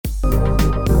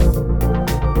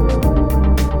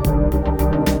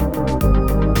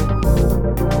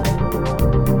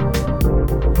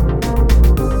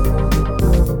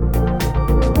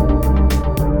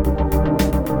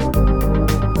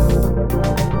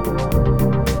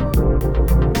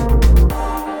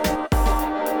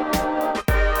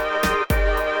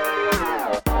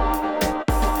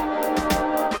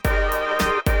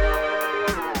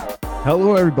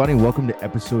Hello, everybody, and welcome to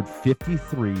episode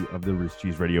 53 of the Roost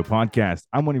Cheese Radio podcast.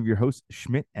 I'm one of your hosts,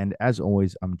 Schmidt, and as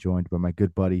always, I'm joined by my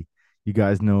good buddy. You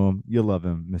guys know him, you love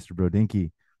him, Mr.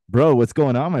 Brodinky. Bro, what's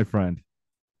going on, my friend?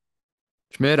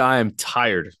 Schmidt, I am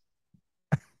tired.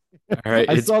 All right,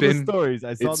 I saw the stories.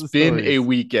 I saw it's the been a stories.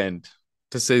 weekend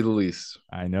to say the least.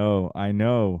 I know, I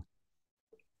know.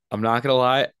 I'm not gonna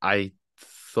lie, I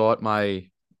thought my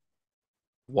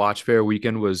watch fair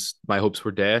weekend was my hopes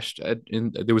were dashed.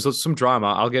 There was some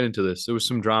drama. I'll get into this. There was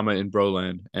some drama in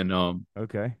Broland, and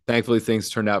Okay. thankfully things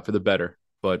turned out for the better.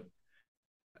 But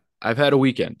I've had a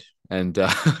weekend, and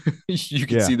you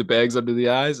can Yeah, see the bags under the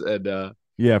eyes, and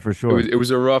yeah, for it was sure. it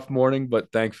was a rough morning,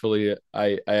 but thankfully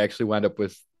I actually wound up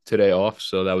with today off,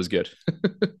 so that was good.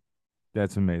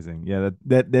 That's amazing. Yeah,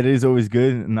 that is always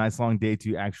good. A nice long day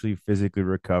to actually physically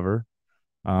recover,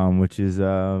 which is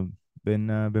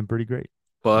been pretty great,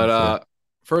 I But would say.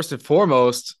 first and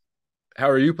foremost, how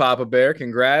are you, Papa Bear?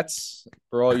 Congrats.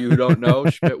 For all you who don't know,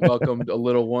 Schmidt welcomed a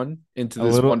little one into A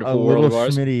this little a wonderful world little of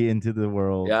ours. Schmitty into the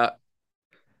world. Yeah.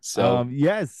 So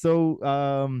Yeah,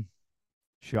 so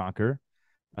shocker.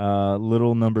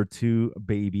 Little number two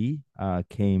baby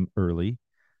came early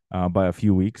by a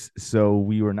few weeks. So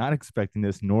we were not expecting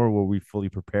this, nor were we fully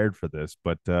prepared for this.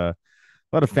 But a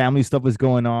lot of family stuff was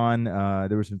going on.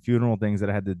 There were some funeral things that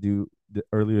I had to do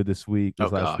earlier oh this last week.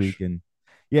 gosh. And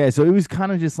yeah, so it was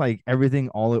kind of just like everything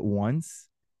all at once.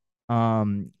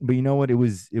 But you know what? It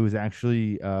was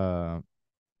actually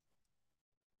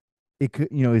it could,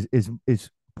 as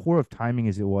poor of timing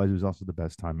as it was also the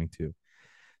best timing too.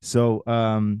 So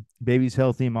baby's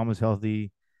healthy, mama's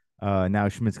healthy. Now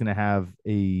Schmidt's gonna have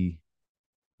a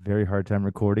very hard time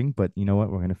recording, but you know what?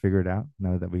 We're gonna figure it out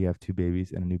now that we have two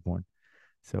babies and a newborn.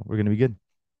 So we're gonna be good.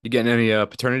 You getting any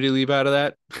paternity leave out of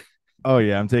that? Oh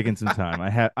yeah, I'm taking some time. I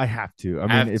have to. I mean,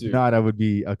 Have if to. not, I would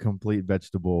be a complete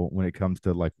vegetable when it comes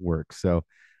to like work. So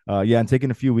yeah, I'm taking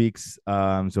a few weeks.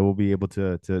 So we'll be able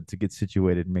to get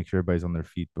situated and make sure everybody's on their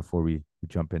feet before we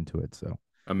jump into it. So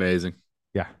Amazing.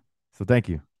 yeah. So thank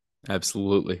you.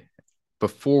 Absolutely.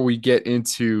 Before we get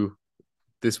into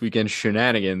this weekend's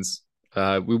shenanigans,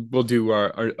 we'll do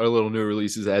our little new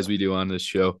releases as we do on this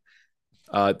show.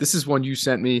 This is one you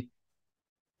sent me.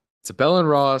 It's a Bell and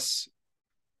Ross.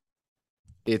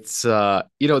 It's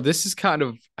this is kind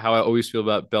of how I always feel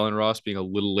about Bell and Ross being a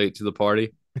little late to the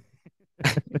party.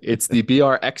 It's the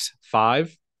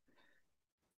BRX5.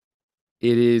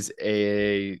 It is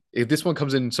this one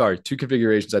comes in, sorry, two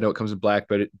configurations. I know it comes in black,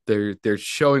 but they're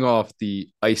showing off the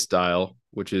ice style,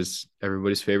 which is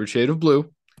everybody's favorite shade of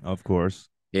blue. Of course.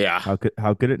 Yeah. How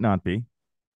could it not be?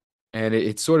 And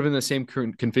it's sort of in the same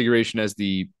configuration as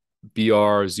the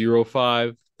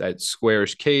BR05, that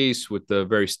squarish case with the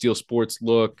very steel sports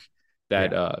look,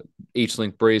 that Yeah.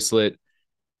 H-Link bracelet.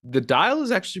 The dial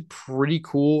is actually pretty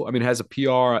cool. I mean, it has a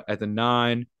PR at the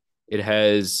 9. It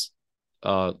has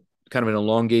uh, kind of an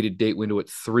elongated date window at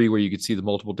 3 where you can see the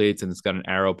multiple dates, and it's got an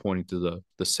arrow pointing to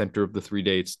the center of the 3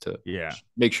 dates to Yeah.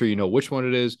 make sure you know which one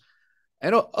it is.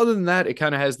 And other than that, it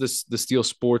kind of has the steel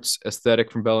sports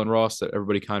aesthetic from Bell and Ross that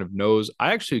everybody kind of knows.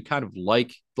 I actually kind of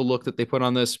like the look that they put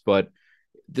on this, but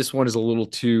this one is a little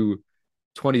too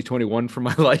 2021 for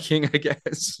my liking, I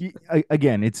guess.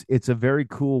 Again, it's a very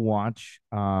cool watch.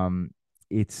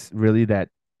 It's really that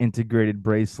integrated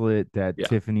bracelet, that Yeah.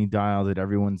 Tiffany dial that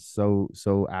everyone's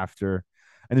so after.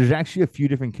 And there's actually a few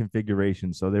different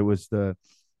configurations. So there was the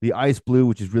ice blue,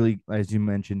 which is really, as you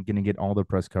mentioned, going to get all the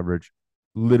press coverage.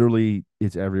 Literally,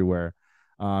 it's everywhere.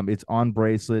 It's on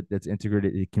bracelet that's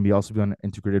integrated. It can be also be on an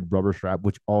integrated rubber strap,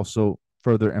 which also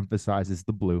further emphasizes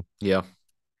the blue. Yeah.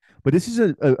 But this is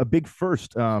a big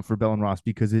first for Bell and Ross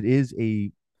because it is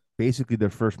basically their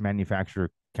first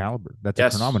manufacturer caliber. That's a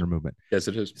Yes. chronometer movement. Yes,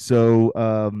 it is. So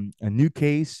a new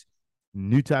case,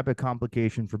 new type of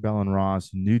complication for Bell and Ross,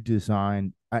 new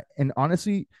design. And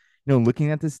honestly, looking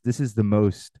at this, this is the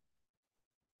most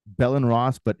Bell and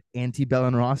Ross, but anti Bell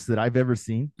and Ross that I've ever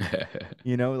seen.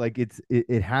 Like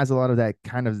it has a lot of that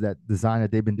kind of that design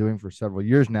that they've been doing for several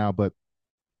years now. But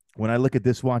when I look at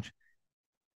this watch,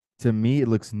 to me, it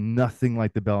looks nothing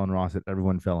like the Bell and Ross that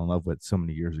everyone fell in love with so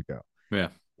many years ago. Yeah.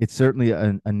 It's certainly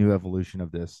a new evolution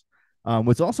of this.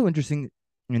 What's also interesting,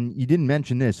 and you didn't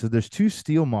mention this, so there's two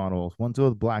steel models. One's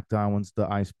with black dial, one's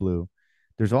the ice blue.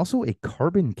 There's also a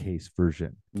carbon case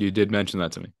version, You did mention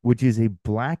that to me. which is a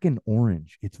black and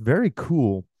orange. It's very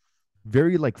cool,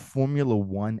 very like Formula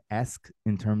One esque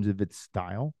in terms of its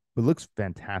style, but looks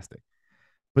fantastic.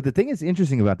 But the thing is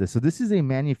interesting about this, so this is a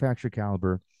manufacturer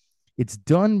caliber. It's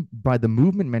done by the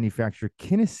movement manufacturer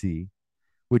Kinnessy,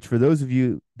 which for those of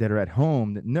you that are at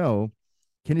home that know,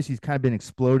 Kinnessy's kind of been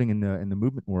exploding in the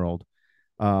movement world.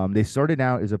 They started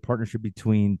out as a partnership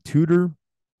between Tudor,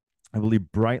 I believe,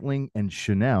 Breitling, and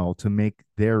Chanel to make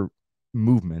their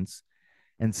movements.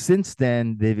 And since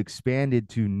then, they've expanded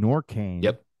to Norcane,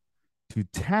 Yep. to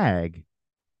Tag,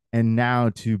 and now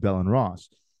to Bell and Ross.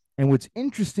 And what's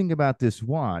interesting about this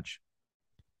watch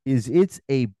is it's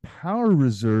a power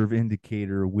reserve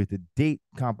indicator with a date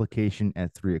complication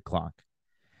at 3 o'clock.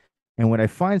 And what I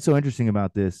find so interesting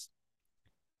about this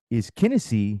is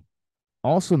Kinnessy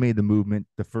also made the movement,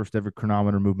 the first ever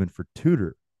chronometer movement for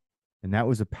Tudor, and that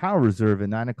was a power reserve at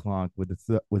 9 o'clock with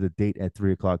with a date at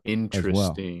 3 o'clock as well.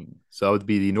 Interesting. So that would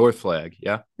be the North flag.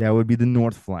 Yeah. That would be the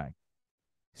North flag.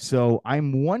 So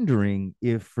I'm wondering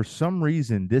if for some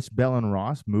reason this Bell and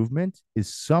Ross movement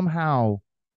is somehow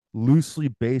loosely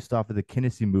based off of the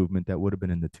Kinnessy movement that would have been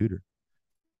in the Tudor.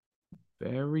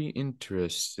 Very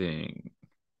interesting.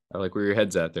 I like where your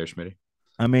head's at there, Schmidt.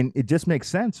 I mean, it just makes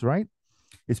sense, right?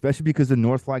 Especially because the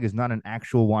North flag is not an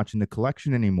actual watch in the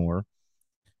collection anymore.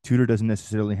 Tudor doesn't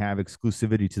necessarily have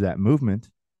exclusivity to that movement,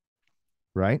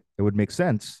 right? It would make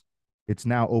sense. It's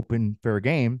now open, fair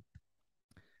game.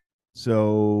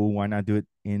 So why not do it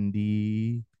in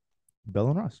the Bell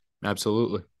and Ross?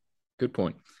 Absolutely. Good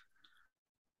point.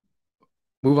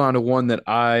 Move on to one that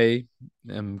I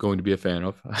am going to be a fan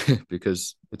of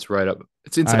because it's right up.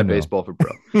 It's I inside know. baseball for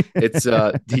bro. It's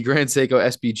the Grand Seiko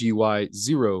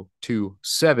SBGY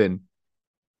 027.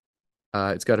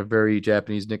 It's got a very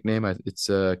Japanese nickname. It's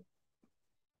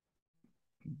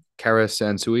Kara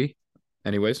Sansui.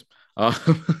 Anyways, uh,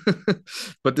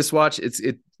 but this watch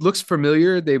it looks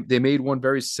familiar. They made one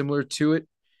very similar to it.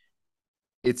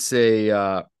 It's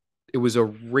a it was a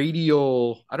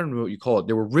radial. I don't know what you call it.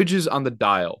 There were ridges on the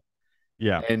dial,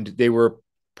 Yeah. and they were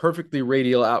perfectly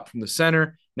radial out from the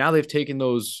center. Now they've taken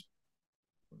those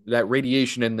that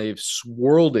radiation and they've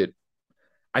swirled it.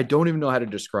 I don't even know how to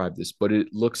describe this, but it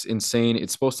looks insane.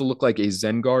 It's supposed to look like a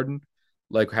Zen garden,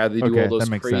 like how they do all Okay, that those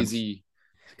makes sense. crazy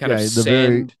kind of Yeah,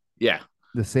 sand. Yeah,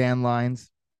 the sand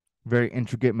lines, very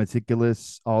intricate,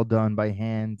 meticulous, all done by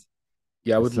hand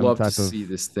yeah. I with would some love to type of see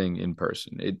this thing in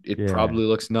person. It yeah. probably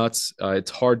looks nuts.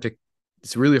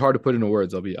 It's really hard to put into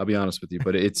words. I'll be honest with you,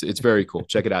 but it's very cool.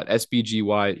 Check it out.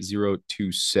 SBGY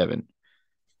 027,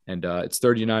 and it's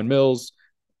 39 mils,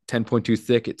 10.2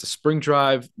 thick. It's a spring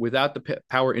drive without the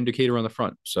power indicator on the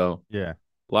front. So Yeah.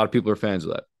 a lot of people are fans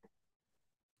of that.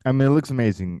 I mean, it looks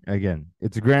amazing. Again,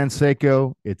 it's a Grand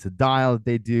Seiko. It's a dial that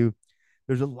they do.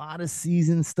 There's a lot of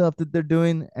season stuff that they're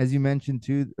doing, as you mentioned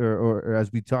too, or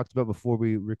as we talked about before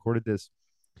we recorded this.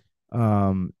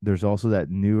 There's also that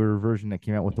newer version that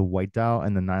came out with the white dial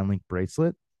and the 9 link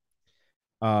bracelet.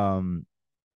 Um,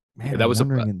 Yeah, man, I'm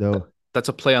wondering though. that's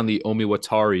a play on the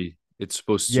Omiwatari. It's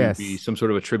supposed to be Yes, some sort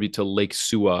of a tribute to Lake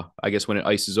Suwa, I guess, when it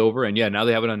ices over. And yeah, now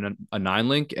they have it on a 9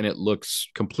 link, and it looks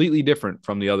completely different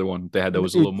from the other one they had that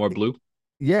was a little more blue.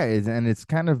 yeah, and it's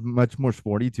kind of much more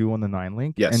sporty too on the 9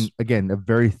 link. Yes. And again, a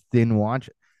very thin watch.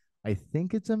 I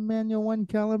think it's a manual one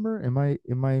caliber. Am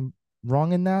I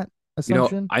wrong in that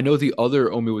assumption? I know the other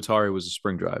Omiwatari was a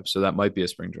spring drive, so that might be a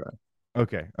spring drive.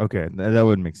 Okay, okay, that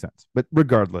would make sense. But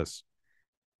regardless,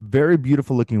 very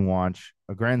beautiful looking watch.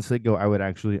 A Grand Seiko I would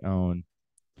actually own.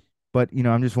 But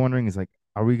I'm just wondering, is like,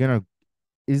 are we gonna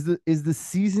is the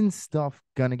season stuff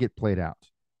gonna get played out?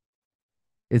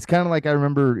 It's kind of like I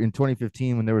remember in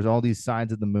 2015 when there was all these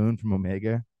sides of the moon from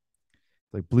Omega,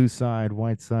 like blue side,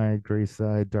 white side, gray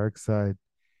side, dark side.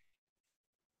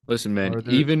 Listen, man, Are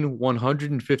there? even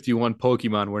 151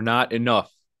 Pokemon were not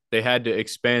enough. They had to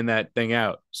expand that thing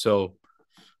out. So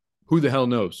who the hell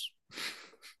knows?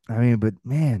 I mean, but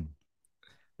man,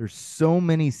 there's so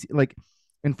many like,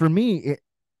 and for me,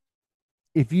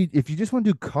 if you just want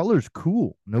to do colors,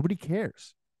 cool, nobody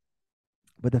cares.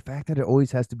 But the fact that it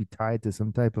always has to be tied to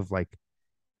some type of like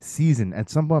season, at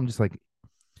some point, I'm just like,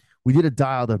 we did a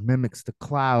dial that mimics the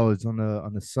clouds on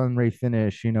the sun ray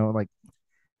finish. Like,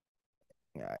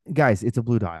 guys, it's a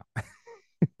blue dial.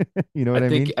 You know I what I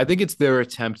think mean? I think it's their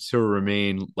attempt to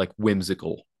remain like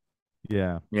whimsical,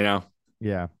 Yeah. you know?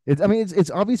 Yeah. I mean, it's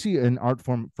obviously an art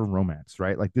form for romance,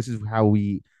 right? Like this is how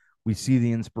we see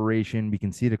the inspiration. We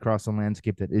can see it across the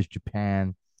landscape that is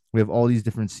Japan. We have all these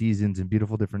different seasons and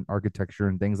beautiful different architecture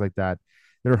and things like that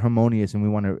that are harmonious, and we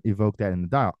want to evoke that in the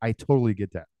dial. I totally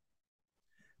get that.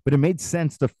 But it made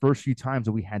sense the first few times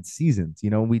that we had seasons.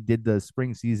 We did the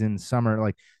spring season, summer,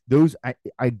 like those.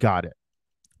 I got it.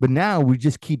 But now we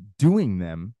just keep doing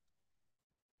them,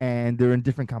 and they're in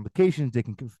different complications,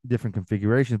 different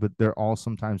configurations, but they're all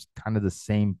sometimes kind of the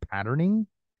same patterning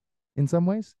in some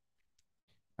ways.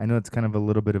 I know it's kind of a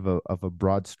little bit of a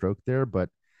broad stroke there, but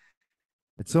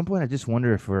at some point, I just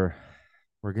wonder if we're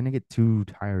gonna get too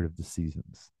tired of the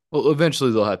seasons. Well,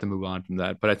 eventually they'll have to move on from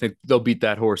that, but I think they'll beat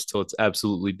that horse till it's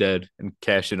absolutely dead and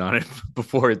cash in on it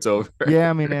before it's over. Yeah,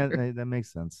 I mean that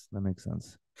makes sense. That makes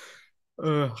sense.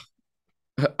 uh,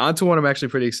 On to one I'm actually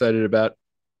pretty excited about.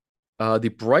 The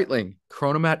Breitling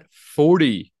Chronomat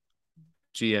 40 Oh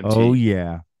GMT.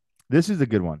 yeah, this is a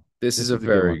good one. This is This a is a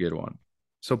good very one. good one.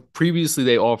 So previously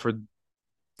they offered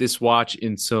this watch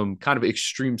in some kind of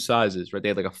extreme sizes, right? They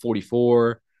had like a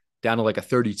 44 down to like a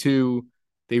 32.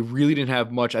 They really didn't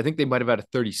have much. I think they might have had a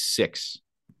 36,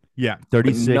 Yeah, but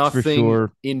 36 for nothing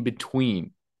sure. in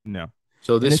between. No,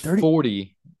 So and this the 30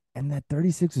 40, and that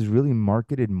 36 is really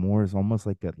marketed more as almost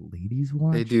like a ladies they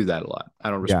watch. do that a lot. I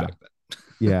don't Yeah, respect that.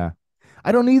 yeah.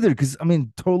 I don't either because I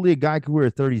mean, totally a guy could wear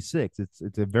a 36.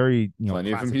 It's a very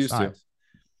Plenty of them classic used to. size.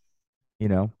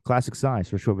 Classic size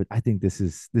for sure. But I think this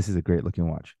is a great looking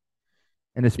watch,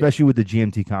 and Yeah. especially with the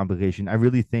GMT complication, I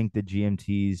really think the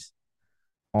GMTs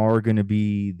are going to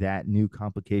be that new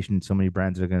complication so many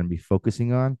brands are going to be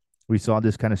focusing on. We saw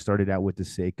this kind of started out with the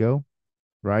Seiko,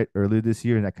 right, earlier this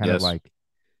year, and Yes.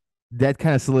 that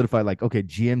kind of solidified like, okay,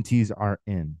 GMTs are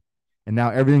in, and now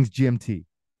everything's GMT,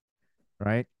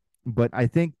 right? But I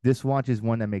think this watch is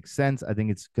one that makes sense. I think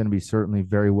it's going to be certainly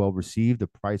very well received. The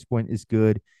price point is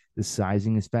good. The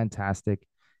sizing is fantastic,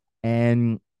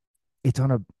 and it's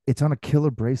on a killer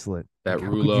bracelet. That Like, how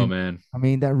could Rouleau, you? man. I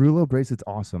mean, that Rouleau bracelet's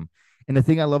awesome. And the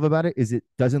thing I love about it is it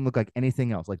doesn't look like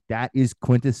anything else. Like that is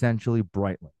quintessentially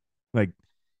Breitling. Like,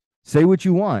 say what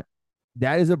you want.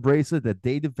 That is a bracelet that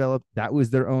they developed. That was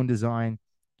their own design.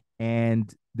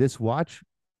 And this watch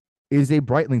is a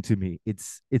Breitling to me.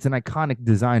 It's an iconic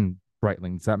design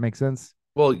Breitling. Does that make sense?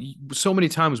 Well, so many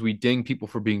times we ding people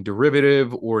for being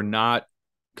derivative or not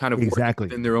kind of working Exactly.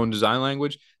 within their own design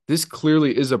language. This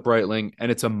clearly is a Breitling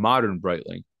and it's a modern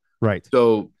Breitling. Right.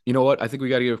 So, you know what? I think we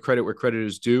got to give credit where credit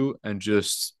is due and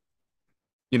just,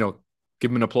 you know,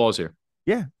 give them an applause here.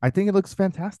 Yeah, I think it looks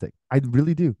fantastic. I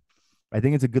really do. I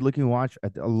think it's a good looking watch. I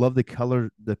love the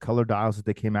color dials that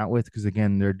they came out with because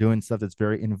again, they're doing stuff that's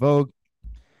very in vogue.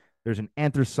 There's an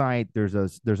anthracite, there's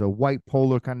a white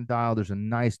polar kind of dial, there's a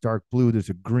nice dark blue, there's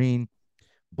a green,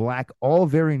 black, all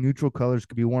very neutral colors,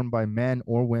 could be worn by men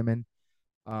or women.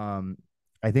 Um,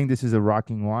 I think this is a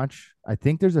rocking watch. I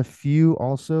think there's a few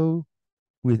also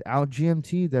without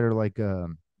GMT that are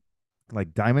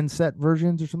like diamond set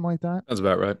versions or something like that. That's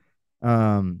about right.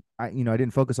 I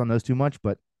didn't focus on those too much,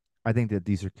 but I think that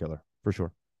these are killer for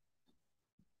sure.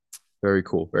 Very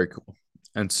cool. Very cool.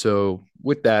 And so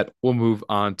with that, we'll move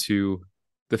on to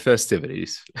the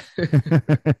festivities.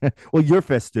 Well, your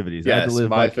festivities. I had to Yes, live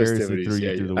my vicariously through festivities. you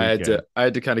Yeah, through the I had to weekend. I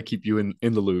had to kind of keep you in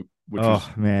the loop, which was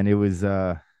Oh man, it was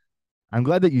I'm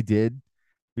glad that you did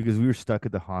because we were stuck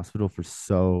at the hospital for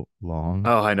so long.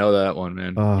 oh, I know that one,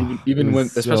 man. Even Oh, it even was when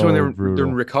especially when so they're in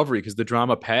brutal. recovery because the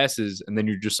drama passes and then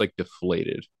you're just like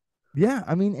deflated. Yeah,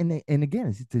 I mean, and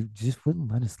again, they just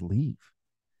wouldn't let us leave.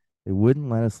 They wouldn't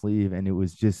let us leave, and it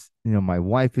was just, my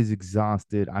wife is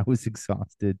exhausted. I was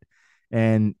exhausted,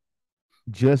 and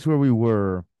just where we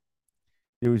were,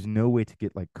 there was no way to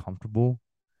get like comfortable.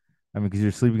 I mean, because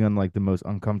you're sleeping on like the most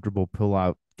uncomfortable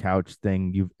pull-out couch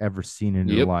thing you've ever seen in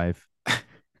your Yep. life,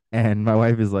 and my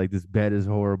wife is like, "This bed is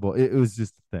horrible." It was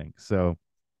just a thing. So,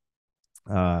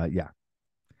 yeah.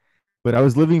 But I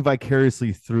was living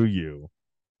vicariously through you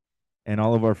and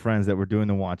all of our friends that were doing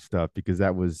the watch stuff because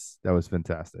that was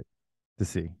fantastic to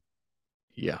see.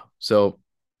 Yeah. So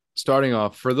starting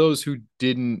off, for those who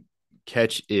didn't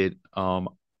catch it,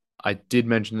 I did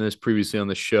mention this previously on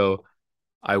the show.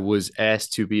 I was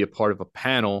asked to be a part of a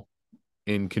panel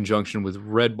in conjunction with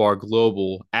Red Bar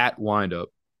Global at Windup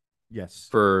Yes.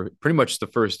 for pretty much the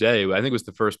first day. I think it was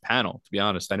the first panel, to be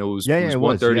honest. I know it was Yeah, it yeah, was it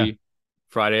was. Yeah. 1:30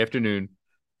 Friday afternoon.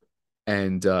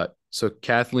 And so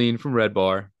Kathleen from Red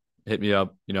Bar hit me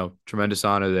up, tremendous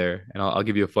honor there. And I'll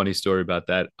give you a funny story about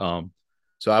that.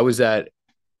 So I was at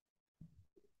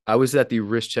the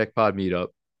Wrist Check Pod meetup,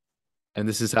 and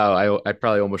this is how I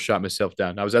probably almost shot myself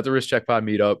down. I was at the Wrist Check Pod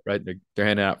meetup, right? They're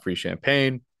handing out free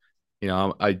champagne.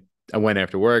 I went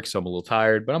after work, so I'm a little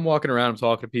tired, but I'm walking around, I'm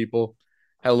talking to people,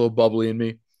 had a little bubbly in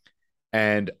me,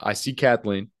 and I see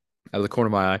Kathleen out of the corner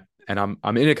of my eye, and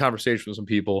I'm in a conversation with some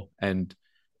people, and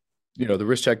the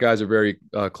Wrist Check guys are very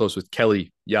close with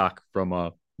Kelly Yak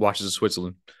from Watches of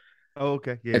Switzerland. Oh,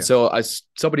 okay. Yeah, And yeah. so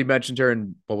somebody mentioned her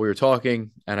and while we were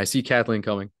talking, and I see Kathleen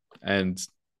coming, and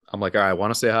I'm like, all right, I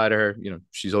want to say hi to her.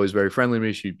 She's always very friendly to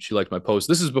me. She liked my post.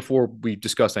 This is before we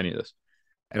discussed any of this.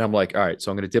 And I'm like, all right,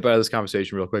 so I'm going to dip out of this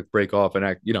conversation real quick, break off, and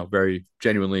act, very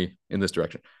genuinely in this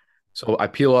direction. So I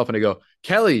peel off and I go,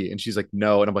 Kelly. And she's like,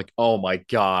 no. And I'm like, oh my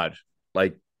God.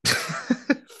 Like,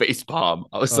 face palm.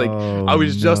 I was like, I Oh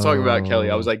was just talking about Kelly.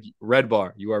 I was no. like, red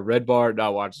bar, you are red bar,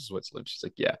 not watching Switzerland. She's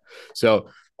like, yeah. So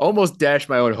almost dashed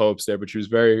my own hopes there, but she was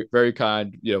very, very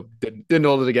kind. Didn't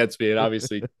hold it against me, and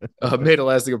obviously made a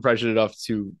lasting impression enough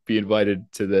to be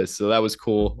invited to this. So that was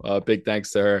cool. Big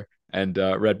thanks to her and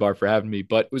Red Bar for having me.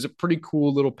 But it was a pretty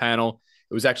cool little panel.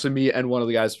 It was actually me and one of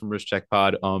the guys from Risk Check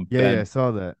Pod, Yeah, yeah, I Ben.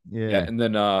 saw that. Yeah, Yeah. and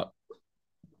then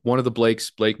one of the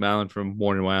Blakes, Blake Mallon from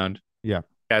Worn and Wound. Yeah.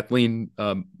 Kathleen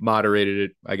moderated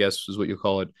it, I guess is what you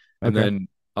call it. And Okay.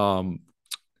 then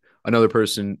another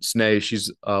person, Snay,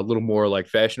 she's a little more like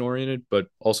fashion oriented, but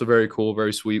also very cool,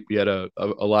 very sweet. We had a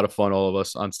lot of fun, all of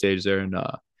us on stage there. And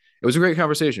it was a great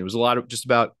conversation. It was a lot of just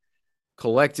about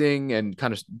collecting and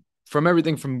kind of from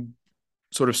everything from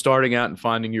sort of starting out and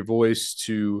finding your voice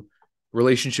to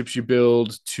relationships you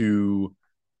build to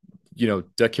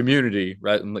the community,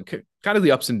 right? And like, kind of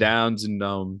the ups and downs and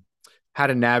how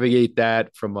to navigate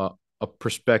that from a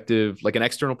perspective, like an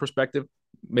external perspective,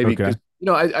 maybe Okay.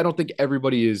 because I don't think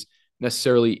everybody is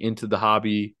necessarily into the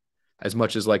hobby as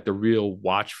much as like the real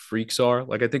watch freaks are.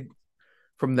 Like I think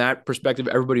from that perspective,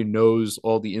 everybody knows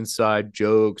all the inside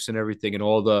jokes and everything and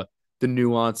all the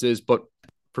nuances. But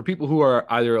for people who are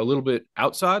either a little bit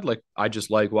outside, like I just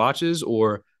like watches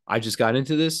or I just got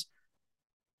into this,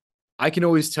 I can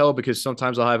always tell because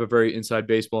sometimes I'll have a very inside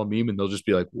baseball meme and they'll just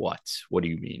be like, "What? What do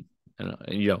you mean?"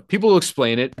 And people will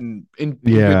explain it, and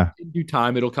Yeah. in due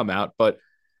time it'll come out. But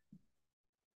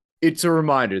it's a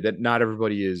reminder that not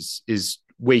everybody is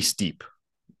waist deep,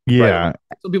 right? Yeah.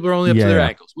 Some people are only up to Yeah, their yeah.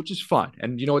 ankles, which is fun.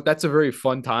 And you know what? That's a very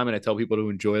fun time, and I tell people to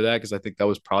enjoy that because I think that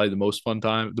was probably the most fun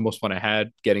time, the most fun I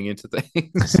had getting into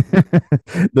things.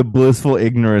 The blissful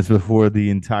ignorance before the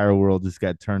entire world just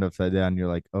got turned upside down. You're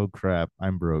like, oh crap,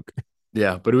 I'm broke.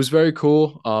 Yeah, but it was very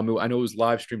cool. I know it was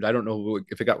live streamed. I don't know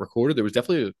if it got recorded. There was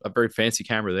definitely a very fancy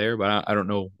camera there, but I don't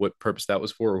know what purpose that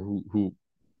was for or who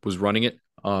was running it.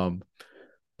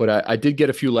 But I did get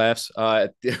a few laughs.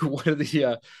 One of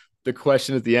the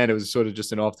question at the end, it was sort of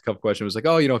just an off the cuff question. It was like,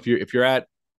 oh, if you're at,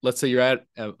 let's say you're at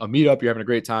a meetup, you're having a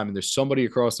great time, and there's somebody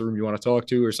across the room you want to talk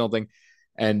to or something,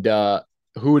 and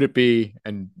who would it be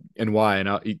and why? And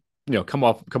come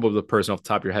up with the person off the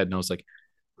top of your head, and I was like,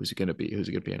 who's it gonna be? Who's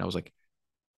it gonna be? And I was like,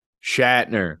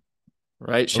 Shatner,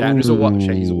 right? Shatner's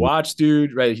he's a Oh, watch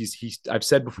dude, right? He's I've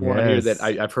said before on here that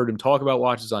yes. I've heard him talk about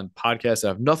watches on podcasts that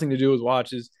have nothing to do with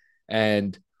watches,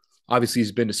 and obviously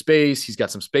he's been to space. He's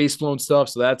got some space flown stuff,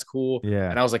 so that's cool. Yeah.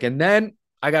 And I was like, and then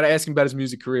I got to ask him about his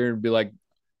music career and be like,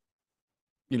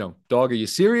 dog, are you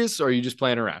serious or are you just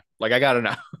playing around? Like, I gotta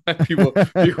know. people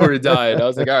were dying. I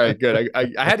was like, all right, good.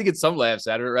 I had to get some laughs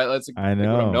out of it, right? That's I like what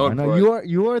I'm know. I known know. for,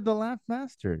 You are the laugh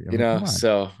master. I mean, come on.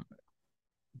 So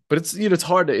but it's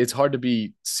hard to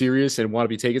be serious and want to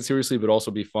be taken seriously, but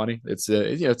also be funny. It's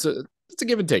a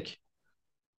give and take.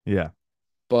 Yeah.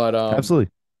 But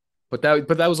Absolutely.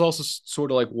 that was also sort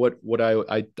of like what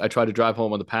I tried to drive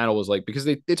home on the panel was like because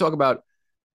they talk about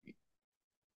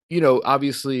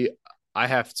obviously I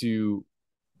have to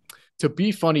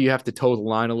be funny you have to toe the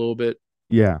line a little bit,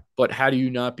 Yeah. but how do you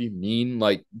not be mean?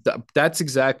 Like that's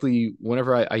exactly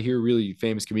whenever I hear really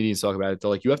famous comedians talk about it, they're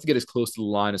like, you have to get as close to the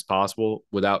line as possible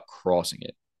without crossing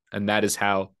it. And that is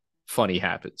how funny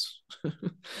happens.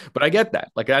 But I get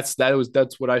that. Like that's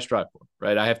what I strive for,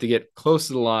 right? I have to get close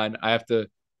to the line. I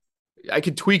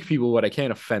can tweak people, but I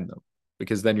can't offend them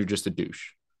because then you're just a douche.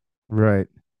 Right.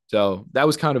 So that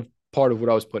was kind of part of what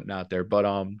I was putting out there. But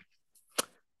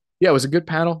yeah, it was a good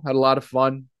panel, had a lot of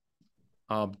fun.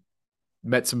 Um,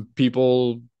 Met some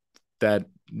people that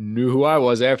knew who I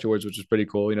was afterwards, which was pretty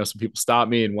cool. Some people stopped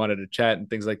me and wanted to chat and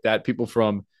things like that. People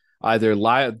from either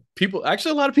live people,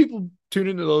 actually, a lot of people tune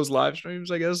into those live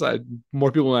streams. I guess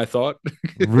more people than I thought.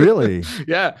 Really?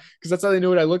 Yeah, because that's how they knew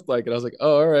what I looked like, and I was like,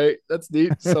 oh, all right, that's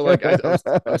neat. So like, I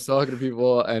was talking to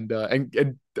people, and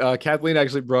Kathleen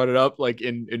actually brought it up like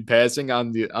in passing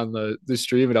on the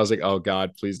stream, and I was like, oh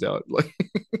God, please don't. Like,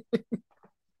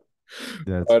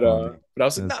 That's but funny. I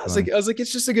was like, That's nah, funny. I was like,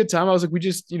 it's just a good time. I was like, we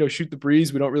just shoot the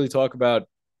breeze. We don't really talk about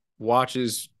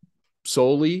watches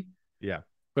solely. Yeah.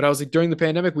 But I was like, during the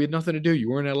pandemic, we had nothing to do. You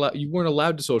weren't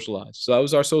allowed to socialize. So that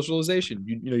was our socialization.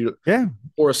 You Yeah.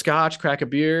 pour a scotch, crack a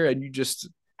beer, and you just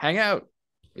hang out.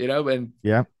 And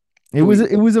Yeah. It so was we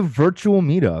it was a virtual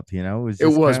meetup, It was it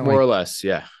just kind was of more like or less,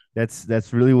 yeah.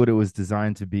 that's really what it was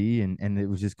designed to be, and it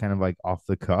was just kind of like off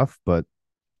the cuff, but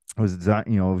it was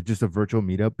designed, just a virtual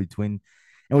meetup between.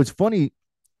 And what's funny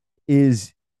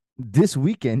is this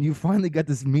weekend you finally got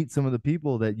to meet some of the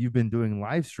people that you've been doing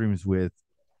live streams with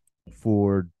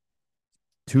for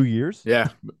 2 years. Yeah,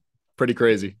 pretty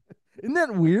crazy. Isn't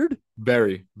that weird?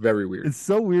 Very, very weird. It's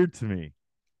so weird to me.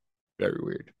 very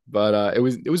weird. But it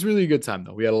was really a good time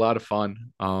though. We had a lot of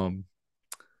fun.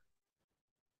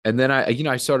 And then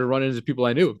I started running into people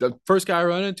I knew. The first guy I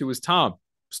ran into was Tom,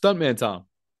 stuntman Tom.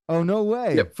 Oh, no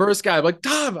Yeah, way. first guy. I'm like,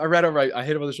 Tom. I ran over. I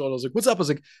hit him on the shoulder. I was like, "What's up?" I was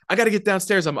like, "I got to get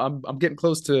downstairs. I'm getting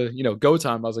close to go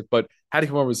time." I was like, "But how do you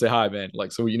come over and say hi, man?"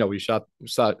 Like, so we shot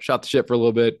the shit for a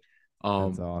little bit.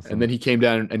 That's And then awesome. he came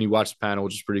down and he watched the panel,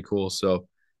 which is pretty cool. So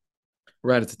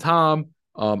ran into Tom.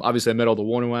 Obviously I met all the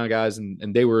Warner One guys,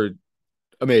 and they were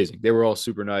amazing. They were all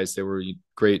super nice. They were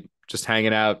great, just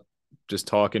hanging out, just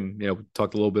talking.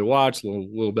 Talked a little bit of watch, a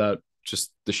little about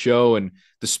just the show, and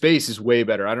the space is way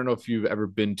better. I don't know if you've ever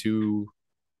been to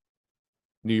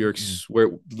New Mm-mm. York's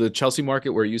where the Chelsea market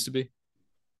where it used to be.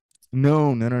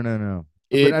 No, no, no, no, no.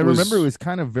 But I It remember it was was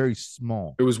kind of very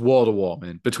small. it was wall to wall,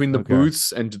 man. Between the Okay.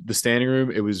 booths and the standing room,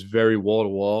 it was very wall to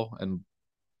wall, and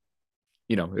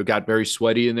it got very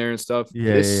sweaty in there and stuff.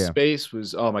 Yeah, This yeah, yeah. space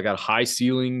was, oh my god, high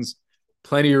ceilings,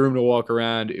 plenty of room to walk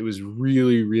around. It was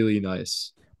really really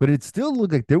nice. But it still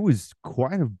looked like there was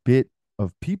quite a bit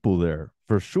of people there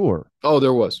for sure. Oh,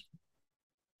 there was,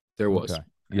 Okay.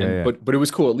 Yeah, and yeah. but it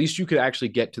was cool. At least you could actually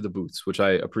get to the booths, which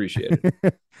I appreciated.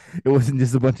 It wasn't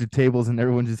just a bunch of tables and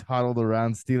everyone just huddled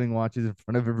around stealing watches in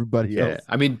front of everybody Yeah, else.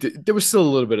 I mean, there was still a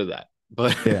little bit of that,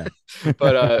 but Yeah.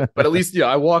 but at least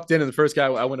I walked in, and the first guy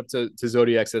I went up to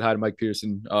Zodiac, said hi to Mike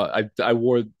Pearson. I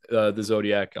wore the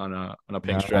Zodiac on a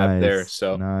pink strap there, Nice.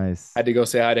 so Nice. had to go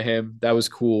say hi to him. That was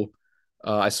cool.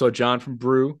 I saw John from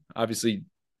Brew. Obviously,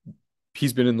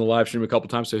 he's been in the live stream a couple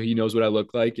times, so he knows what I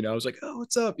look like. I was like, "Oh,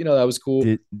 what's up?" That was cool.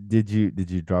 Did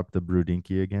you drop the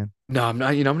Brudinky again? No, I'm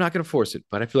not. I'm not gonna force it,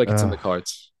 but I feel like it's in the Uh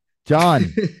cards. John,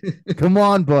 come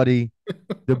on, buddy.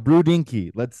 The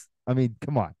Brudinky. I mean,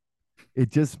 come on. It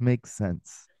just makes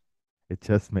sense. It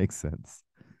just makes sense.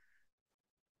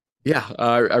 Yeah,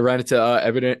 I ran into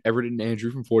Everett and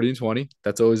Andrew from 40 and 20.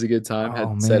 That's always a good time. Oh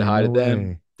Had said man, hi to no them.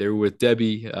 way. They were with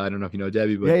Debbie. I don't know if you know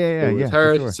Debbie, Yeah, but yeah, they yeah, were with yeah, for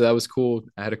her, sure. so that was cool.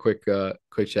 I had a quick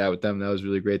chat with them. That was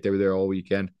really great. They were there all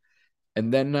weekend.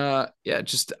 And then yeah,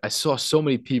 just I saw so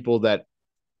many people that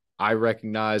I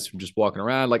recognized from just walking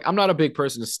around. Like, I'm not a big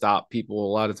person to stop people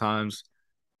a lot of times.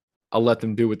 I'll let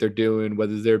them do what they're doing,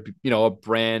 whether they're a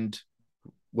brand,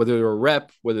 whether they're a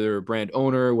rep, whether they're a brand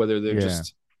owner, whether they're Yeah.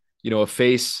 just a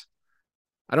face.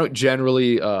 I don't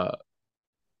generally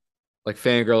like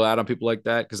fangirl out on people like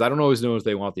that because I don't always know if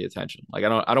they want the attention. Like,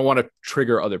 I don't want to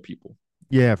trigger other people.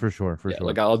 Yeah, for sure, for Yeah,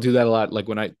 like sure. I'll do that a lot. Like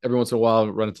when I every once in a while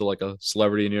I'll run into like a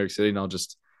celebrity in New York City, and I'll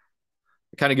just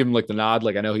kind of give them like the nod,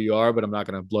 like I know who you are, but I'm not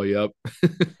gonna blow you up.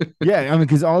 Yeah, I mean,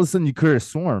 because all of a sudden you could have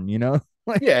swarm,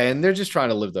 like, Yeah, and they're just trying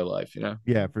to live their life.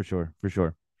 yeah, for sure, for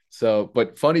sure. So,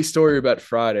 but funny story about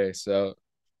Friday. So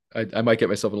I might get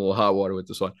myself in a little hot water with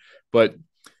this one, but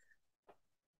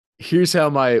here's how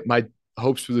my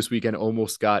hopes for this weekend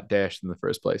almost got dashed in the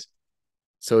first place.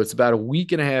 So it's about a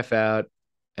week and a half out,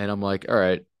 and I'm like, all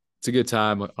right, it's a good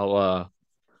time. I'll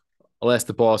ask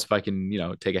the boss if I can,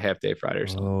 take a half day Friday or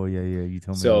something. Oh yeah, yeah. You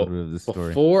told me a little So bit of this story.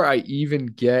 before I even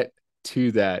get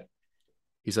to that,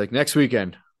 he's like, next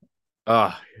weekend.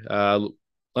 Ah,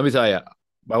 let me tell you,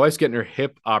 my wife's getting her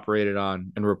hip operated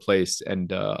on and replaced,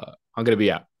 and I'm gonna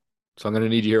be out. So I'm gonna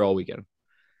need you here all weekend.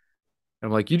 And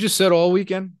I'm like, you just said all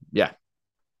weekend? Yeah.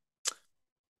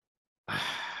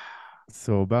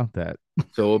 So about that.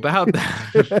 So about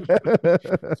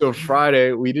that. So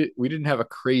Friday, we didn't have a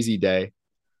crazy day.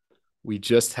 We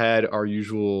just had our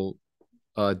usual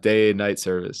day and night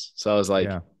service. So I was like,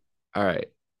 Yeah. all right,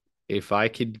 if I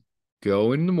could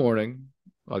go in the morning,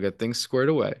 I'll get things squared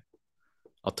away.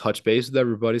 I'll touch base with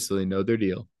everybody so they know their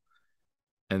deal.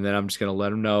 And then I'm just gonna let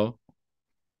them know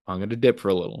I'm gonna dip for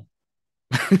a little.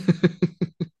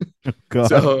 God.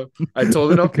 So I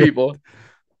told enough Okay. people.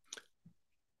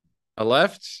 I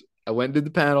left. I went and did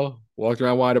the panel, walked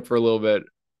around, wind up for a little bit,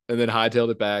 and then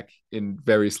hightailed it back in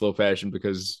very slow fashion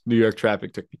because New York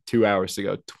traffic took me 2 hours to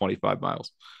go 25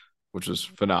 miles, which was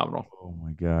phenomenal. Oh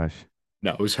my gosh.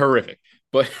 No, it was horrific.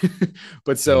 But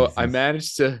but so I Jesus.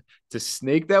 managed to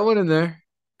snake that one in there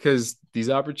because these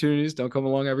opportunities don't come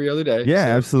along every other day. Yeah,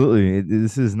 So absolutely.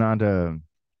 This is not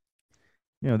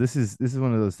this is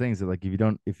one of those things that, like,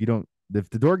 if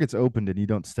the door gets opened and you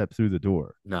don't step through the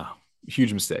door, no,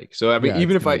 huge mistake. So I mean, yeah, it's gonna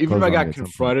even if close I on you got at some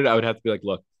point. confronted, I would have to be like,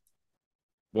 look,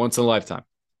 once in a lifetime,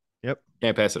 Yep.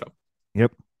 can't pass it up.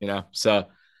 Yep. So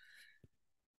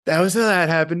that was how that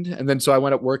happened. And then so I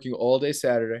went up working all day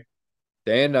Saturday,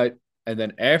 day and night. And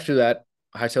then after that,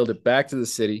 I hightailed it back to the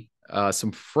city.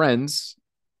 Some friends,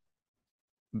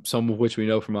 some of which we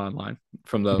know from online,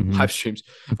 from the Hmm. live streams,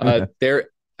 Yeah. they're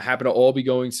happen to all be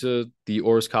going to the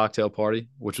Oris cocktail party,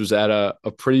 which was at a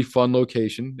pretty fun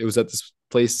location. It was at this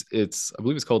place. I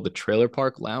believe it's called the Trailer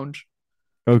Park Lounge.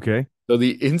 Okay. So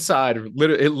the inside, it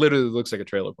literally looks like a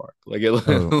trailer park. Like it Oh,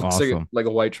 looks awesome. like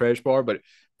a white trash bar, but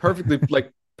perfectly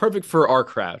like perfect for our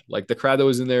crowd. Like the crowd that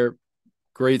was in there,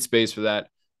 great space for that.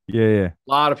 Yeah, yeah. A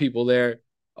lot of people there.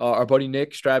 Our buddy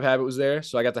Nick Strab Habit was there,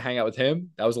 so I got to hang out with him.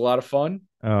 That was a lot of fun.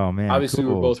 Oh man, Obviously,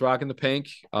 we're cool. both rocking the pink.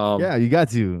 Yeah, you got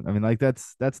to. I mean, like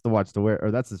that's the watch to wear,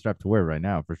 or that's the strap to wear right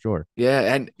now for sure.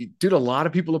 Yeah, and dude, a lot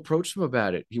of people approached him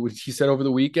about it. He said over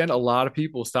the weekend, a lot of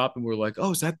people stopped and were like,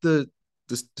 "Oh, is that the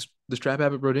strap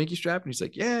habit Brodinky strap?" And he's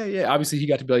like, "Yeah, yeah." Obviously, he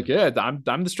got to be like, "Yeah,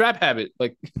 I'm the strap habit."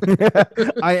 Like,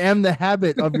 I am the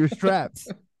habit of your straps.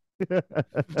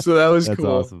 so that was That's cool.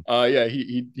 awesome. Yeah,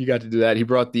 he got to do that. He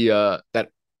brought the that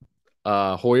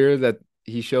Hoyer that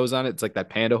he shows on it. It's like that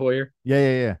Panda Hoyer. Yeah,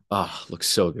 yeah, yeah. Oh, looks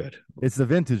so good. It's the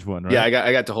vintage one, Yeah, right?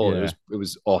 I got to hold it. Yeah. It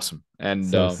was awesome. And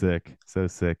So sick. So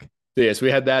sick. yeah, so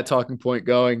we had that talking point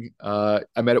going. I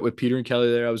met it with Peter and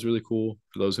Kelly there. That was really cool.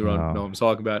 For those who don't know Oh, what I'm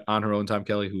talking about, on her own time,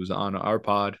 Kelly, who was on our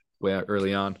pod way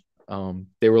early on.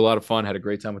 They were a lot of fun. Had a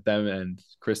great time with them and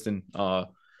Kristen.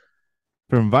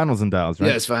 from Vinyls and Dials,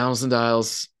 right? Yes, Vinyls and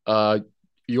Dials.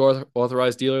 Your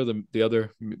authorized dealer, the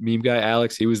other meme guy,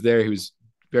 Alex, he was there. He was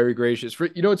very gracious.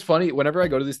 It's funny. Whenever I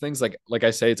go to these things, like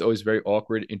I say, it's always very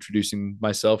awkward introducing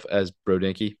myself as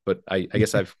Brodinky, but I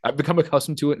guess I've become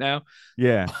accustomed to it now.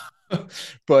 Yeah.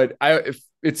 But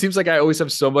it seems like I always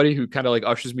have somebody who kind of like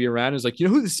ushers me around and is like, you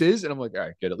know who this is? And I'm like, all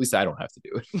right, good. At least I don't have to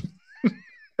do it.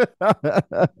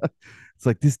 It's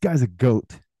like this guy's a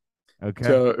goat. Okay.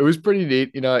 So it was pretty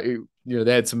neat.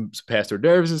 They had some past hors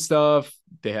d'oeuvres and stuff.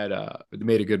 They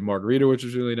made a good margarita, which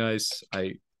was really nice.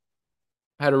 I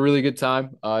had a really good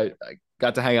time. I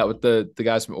got to hang out with the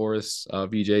guys from Oris,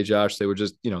 VJ, Josh. They were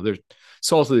just, they're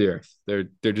salt of the earth.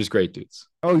 They're just great dudes.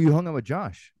 Oh, you hung out with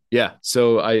Josh. Yeah.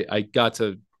 So I got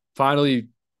to finally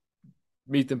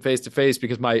meet them face to face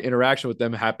because my interaction with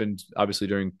them happened obviously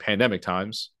during pandemic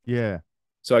times. Yeah.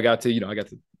 So I got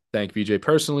to thank VJ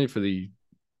personally for the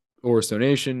Oris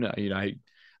donation. I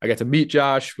got to meet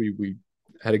Josh. We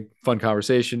had a fun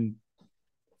conversation.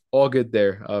 All good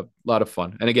there. A lot of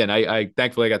fun. And again, I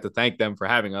thankfully I got to thank them for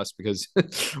having us because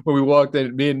when we walked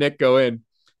in, me and Nick go in,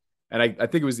 and I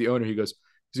think it was the owner. He's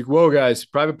like, "Whoa, guys,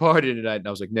 private party tonight." And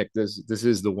I was like, "Nick, this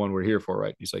is the one we're here for,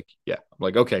 right?" He's like, "Yeah." I'm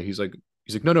like, "Okay." He's like,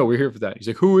 "No, we're here for that." He's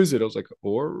like, "Who is it?" I was like,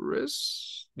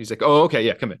 "Oris." He's like, "Oh, okay,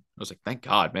 yeah, come in." I was like, "Thank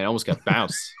God, man! I almost got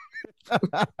bounced." How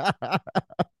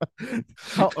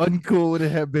uncool would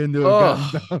it have been to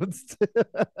have gotten Oh, bounced?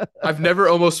 I've never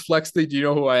almost flexed the "Do you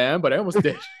know who I am?" But I almost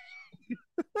did.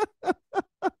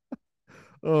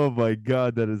 Oh my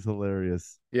god, that is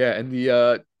hilarious. Yeah, and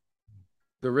the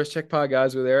wrist check pod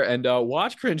guys were there, and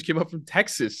Watch Cringe came up from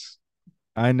Texas.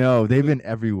 I know they've been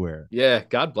everywhere. Yeah,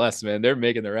 God bless, man. They're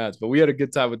making their rounds, but we had a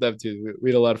good time with them too. We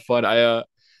had a lot of fun. I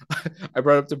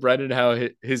brought up to Brendan how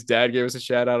his dad gave us a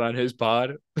shout out on his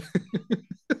pod.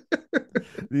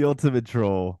 The ultimate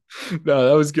troll. No,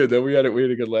 that was good. Though we had a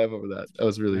good laugh over that. That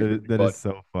was really That fun. is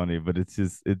so funny, but it's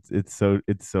just it's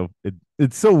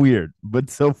so weird, but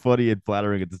so funny and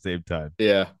flattering at the same time.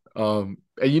 Yeah. And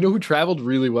you know who traveled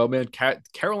really well, man?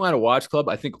 Carolina Watch Club.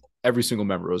 I think every single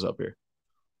member was up here.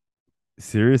 I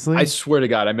Seriously? swear to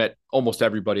God, I met almost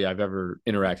everybody I've ever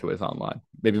interacted with online.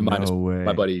 Maybe minus No my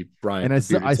way. buddy Brian, And I the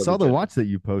saw bearded I saw the silverchat. watch that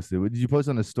you posted. Did you post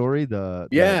on a story the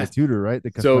Yeah. tutor, right?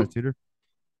 The customized So tutor?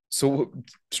 so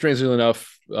strangely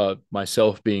enough,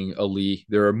 myself being a Lee,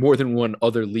 there are more than one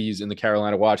other Lees in the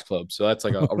Carolina Watch Club. So that's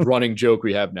like a running joke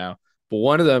we have now. But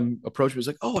one of them approached me, was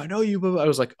like, "Oh, I know you." But I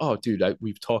was like, "Oh, dude,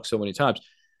 we've talked so many times."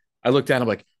 I looked down, I'm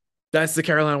like, "That's the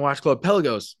Carolina Watch Club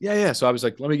Pelagos." Yeah, yeah. So I was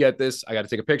like, "Let me get this. I got to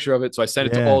take a picture of it." So I sent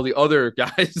it to Yeah. all the other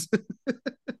guys. I was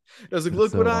like, That's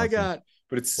 "Look what so I awesome. got."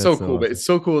 But it's so That's so cool. But awesome. it's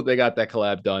so cool that they got that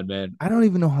collab done, man. I don't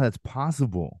even know how that's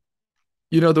possible.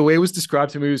 The way it was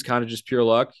described to me was kind of just pure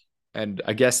luck. And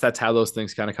I guess that's how those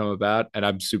things kind of come about. And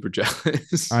I'm super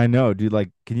jealous. I know, dude.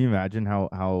 Like, can you imagine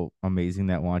how amazing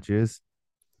that watch is?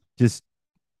 Just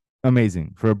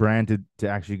amazing for a brand to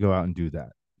actually go out and do that.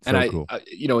 And So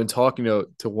cool. in talking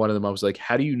to one of them, I was like,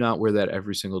 how do you not wear that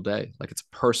every single day? Like it's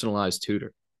a personalized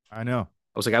tutor. I know.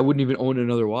 I was like, I wouldn't even own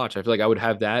another watch. I feel like I would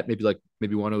have that,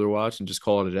 maybe one other watch and just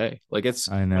call it a day. Like I that's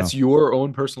know. your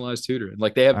own personalized tutor. And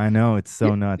like they have I know. It's so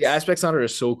the nuts. aspects on it are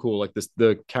so cool. Like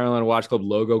the Carolina Watch Club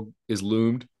logo is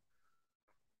loomed.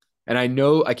 And I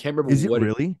can't remember Is it what it,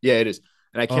 really? yeah, it is.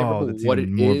 And I can't Oh, remember that's what it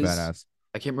even more is. badass.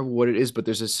 I can't remember what it is, but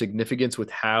there's a significance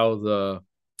with how the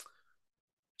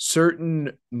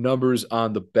certain numbers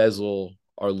on the bezel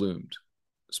are loomed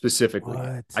specifically.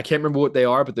 I What? can't remember what they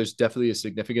are, but there's definitely a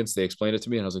significance. They explained it to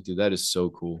me, and I was like, dude, that is so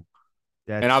cool.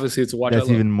 And That's obviously, it's a watch I that's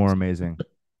love. even more amazing.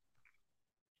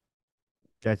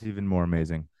 That's even more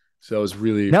amazing. So it was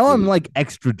really, Now I'm really like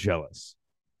extra jealous.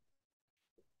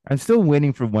 I'm still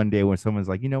waiting for one day when someone's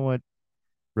like, you know what,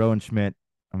 Rowan Schmidt,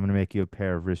 I'm gonna make you a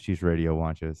pair of wrist cheese radio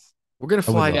watches. we're gonna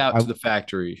I would fly love. out to the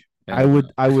factory I and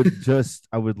would. I would just.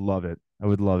 I would love it. I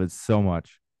would love it so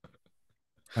much.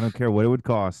 I don't care what it would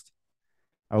cost.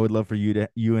 I would love for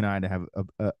you and I to have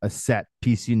a set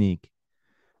piece unique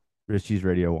wrist cheese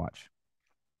radio watch.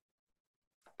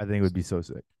 I think it would be so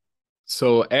sick.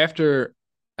 so after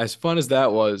as fun as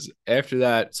that was, after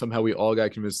that somehow we all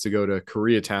got convinced to go to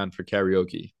Koreatown for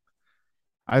karaoke.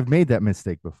 I've made that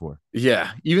mistake before.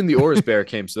 Yeah, even the Oris Bear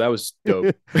came, so that was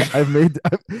dope. I've made.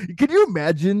 Can you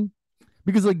imagine?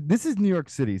 Because like this is New York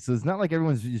City, so it's not like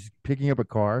everyone's just picking up a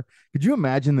car. Could you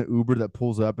imagine the Uber that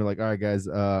pulls up and like, all right, guys,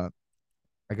 I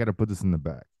got to put this in the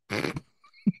back. And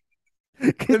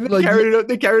Like you,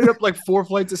 they carried it up like 4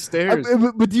 flights of stairs.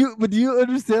 but do you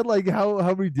understand like how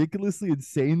ridiculously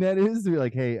insane that is? To be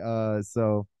like, hey,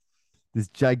 so this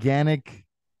gigantic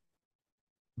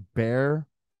bear,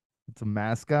 it's a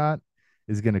mascot,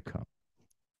 is gonna come.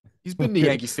 He's been to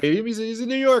Yankee Stadium. He's a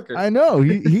New Yorker. I know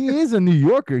he is a New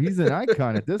Yorker. He's an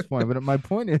icon at this point. But my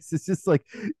point is, it's just like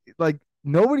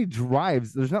nobody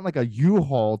drives. There's not like a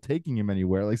U-Haul taking him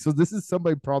anywhere. Like so, this is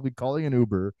somebody probably calling an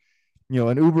Uber,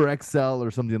 an Uber XL or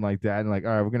something like that, and like,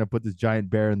 all right, we're gonna put this giant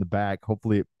bear in the back.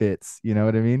 Hopefully, it fits. You know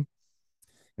what I mean?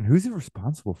 And who's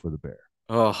responsible for the bear?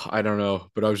 Oh, I don't know,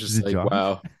 but I was Is just it like, Josh?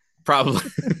 wow, probably.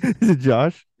 Is it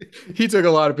Josh? He took a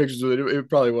lot of pictures with it. It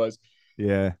probably was.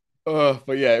 Yeah.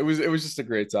 But yeah, it was just a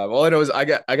great time. All I know is I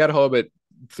got home at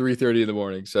 3:30 in the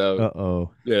morning. So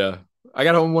Uh-oh. yeah, I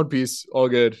got home in one piece, all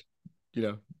good.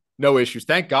 No issues.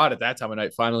 Thank God at that time of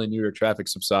night, finally New York traffic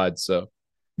subsides. So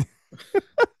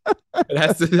it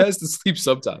has to sleep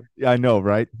sometime. Yeah, I know,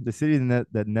 right? The city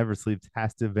that never sleeps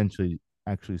has to eventually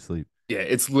actually sleep. Yeah,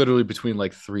 it's literally between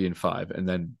like 3 and 5, and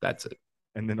then that's it.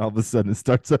 And then all of a sudden it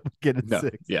starts up again at No,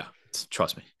 6. yeah,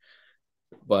 trust me.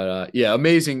 But yeah,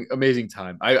 amazing, amazing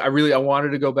time. I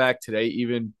wanted to go back today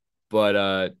even,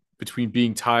 but between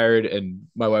being tired and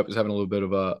my wife was having a little bit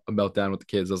of a meltdown with the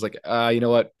kids, I was like, you know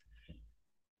what?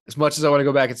 As much as I want to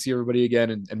go back and see everybody again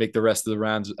and make the rest of the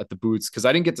rounds at the booths, because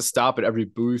I didn't get to stop at every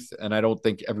booth, and I don't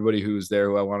think everybody who was there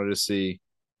who I wanted to see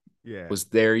Yeah. was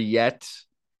there yet.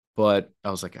 But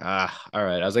I was like, all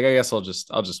right. I was like, I guess I'll just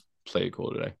play it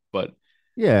cool today. But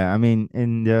Yeah, I mean,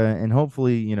 and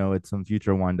hopefully, at some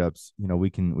future windups, we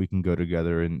can go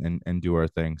together and do our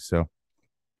thing. So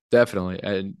definitely.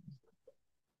 And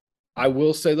I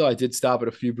will say though, I did stop at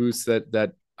a few booths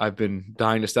that I've been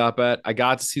dying to stop at. I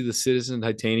got to see the Citizen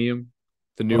Titanium,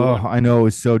 the new oh, one. I know I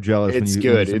was so jealous when It's you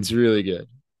good. sent me It's really good.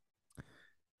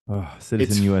 It's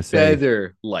Citizen USA.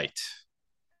 feather light.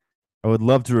 I would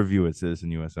love to review it,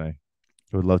 Citizen USA.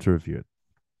 I would love to review it.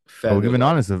 Feather light.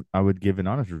 I would give an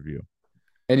honest review.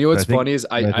 And you know But I what's think funny is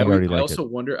but I think I already I like it. also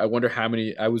wonder I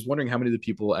was wondering how many of the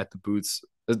people at the booths,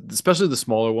 especially the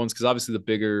smaller ones, because obviously the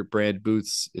bigger brand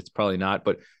booths it's probably not,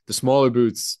 but the smaller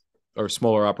booths are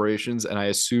smaller operations, and I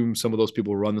assume some of those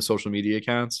people run the social media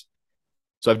accounts.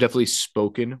 So I've definitely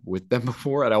spoken with them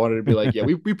before, and I wanted to be like, yeah,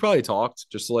 we probably talked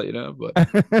just to let you know, but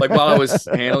like while I was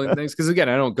handling things, because again,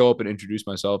 I don't go up and introduce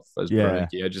myself as per Yeah.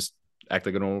 Nikki. I just act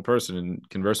like a normal person and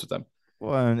converse with them.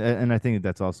 Well, and I think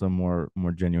that's also more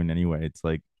genuine anyway. It's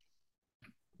like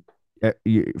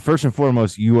first and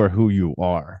foremost, you are who you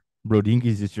are.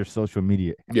 Brodinki's is your social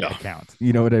media Yeah. account.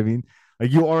 You know what I mean?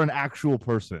 Like you are an actual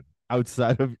person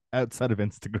outside of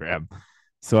Instagram.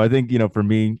 So I think for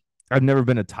me, I've never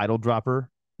been a title dropper.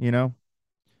 You know,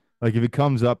 like if it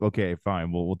comes up, okay,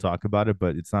 fine, we'll talk about it,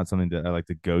 but it's not something that I like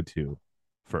to go to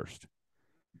first.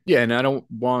 Yeah, and I don't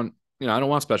want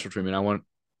special treatment. I want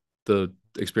the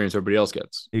experience everybody else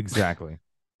gets. Exactly,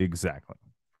 exactly.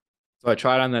 So I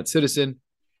tried on that Citizen.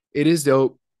 It is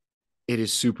dope. It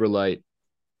is super light.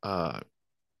 Uh,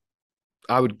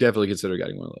 I would definitely consider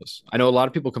getting one of those. I know a lot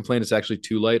of people complain it's actually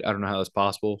too light. I don't know how that's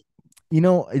possible.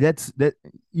 That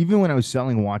even when I was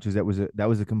selling watches, that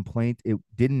was a complaint. It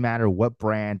didn't matter what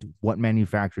brand, what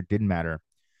manufacturer, didn't matter.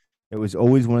 It was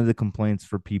always one of the complaints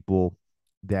for people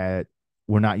that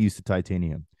were not used to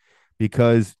titanium,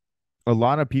 because a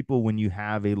lot of people, when you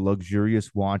have a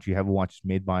luxurious watch, you have a watch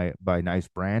made by a nice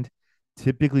brand,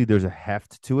 typically there's a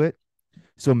heft to it.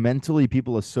 So mentally,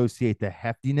 people associate the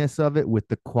heftiness of it with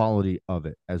the quality of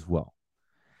it as well.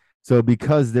 So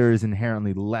because there is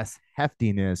inherently less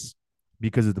heftiness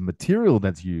because of the material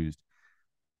that's used,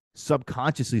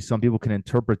 subconsciously some people can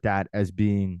interpret that as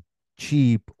being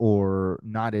cheap or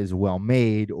not as well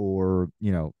made or,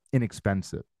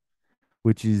 inexpensive,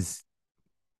 which is,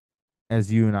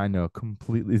 as you and I know,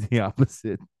 completely the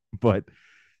opposite. But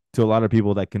to a lot of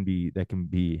people that can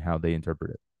be how they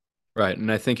interpret it. Right.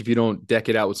 And I think if you don't deck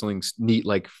it out with something neat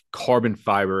like carbon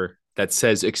fiber that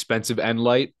says expensive and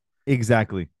light,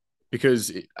 Exactly.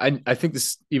 because I think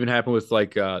this even happened with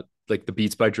like the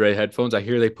Beats by Dre headphones. I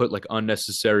hear they put like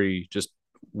unnecessary just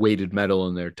weighted metal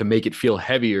in there to make it feel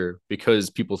heavier because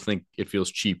people think it feels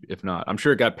cheap if not. I'm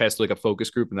sure it got past like a focus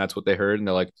group and that's what they heard and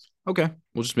they're like, "Okay,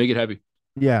 we'll just make it heavy."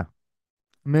 Yeah.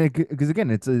 I mean, because again,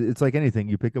 it's like anything.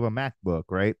 You pick up a MacBook,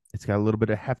 right? It's got a little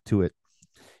bit of heft to it.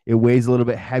 It weighs a little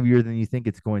bit heavier than you think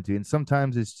it's going to, and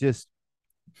sometimes it's just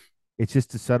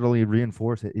to subtly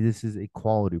reinforce it. This is a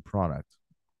quality product.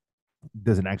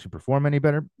 Does it actually perform any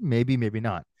better? Maybe, maybe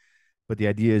not. But the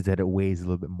idea is that it weighs a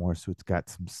little bit more, so it's got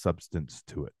some substance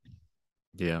to it.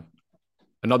 Yeah.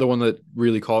 Another one that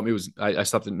really caught me was I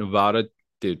stopped at Nevada.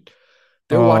 Dude,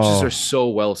 their watches are Oh, so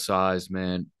well sized,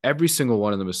 man. Every single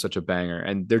one of them is such a banger.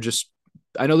 And they're just,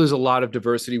 I know there's a lot of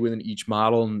diversity within each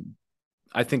model. And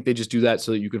I think they just do that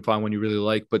so that you can find one you really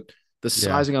like. But the yeah.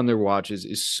 sizing on their watches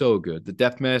is so good. The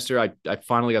Deathmaster, I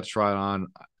finally got to try it on.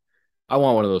 I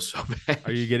want one of those so bad.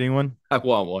 Are you getting one? I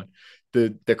want one.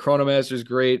 The Chronomaster is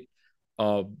great.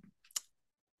 Um,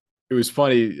 it was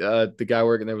funny. The guy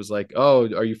working there was like, "Oh,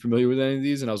 are you familiar with any of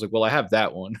these?" And I was like, "Well, I have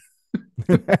that one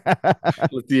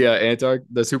with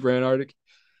the Super Antarctic."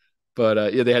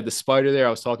 But yeah, they had the spider there. I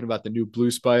was talking about the new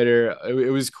blue spider.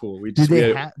 It was cool. did We they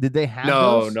had have did they have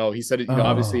no, those? no. He said it. You know,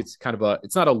 obviously Oh, it's kind of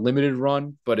it's not a limited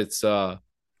run, but it's a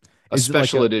is it like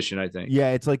special a edition, I think.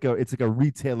 yeah, it's like a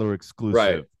retailer Right.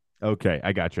 exclusive. Okay,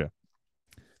 I gotcha.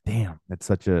 Damn, that's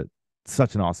such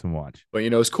an awesome watch. But you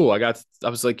know, it's cool. I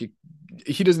was like,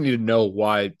 he doesn't need to know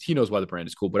why. He knows why the brand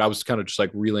is cool. But I was kind of just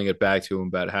like reeling it back to him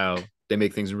about how they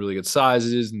make things in really good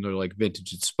sizes and they're like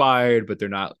vintage inspired, but they're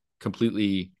not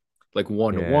completely like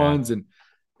one to Yeah. ones.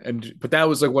 But that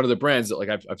was like one of the brands that like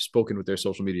I've spoken with their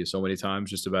social media so many times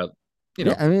just about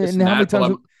Yeah, I mean, this and and that. But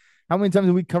I'm how many times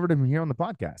have we covered him here on the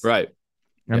podcast? right.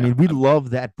 I Yeah, mean, we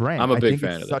love that brand. I'm a I big think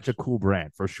fan it's of such a theirs. cool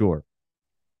brand for sure.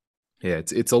 Yeah,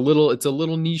 it's a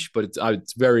little niche, but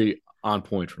it's very on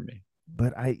point for me.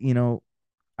 But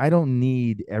I don't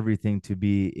need everything to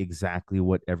be exactly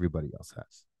what everybody else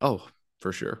has. Oh,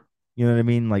 for sure. You know what I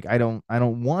mean? Like I don't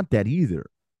want that either.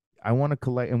 I want to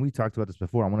collect, and we talked about this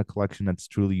before. I want a collection that's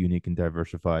truly unique and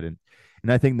diversified, and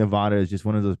I think Nevada is just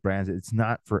one of those brands. It's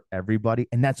not for everybody,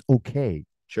 and that's okay.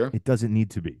 Sure. It doesn't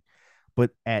need to be,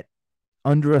 but at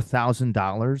under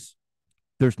 $1,000,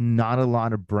 there's not a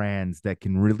lot of brands that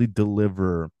can really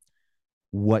deliver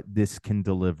what this can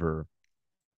deliver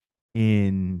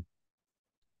in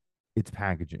its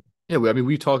packaging. Yeah, I mean,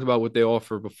 we talked about what they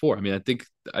offer before. I mean, I think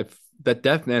I that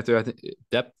Depth Master, I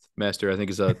think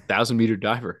is a 1,000 meter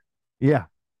diver, Yeah,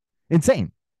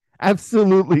 insane,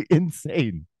 absolutely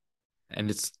insane. and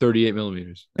it's 38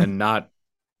 millimeters and not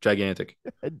gigantic.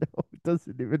 No, it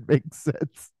doesn't even make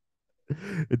sense.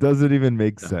 It doesn't even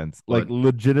make No, sense. Like but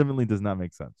legitimately does not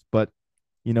make sense. But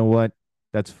you know what?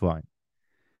 That's fine.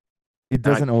 It and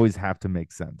doesn't always have to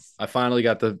make sense. I finally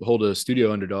got to hold a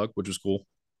studio underdog, which was cool.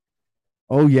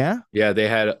 Oh yeah? Yeah, they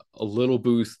had a little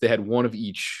booth. They had one of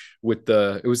each with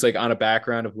it was like on a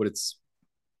background of what it's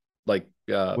like.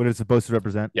 What it's supposed to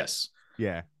represent? Yes.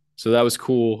 Yeah. So that was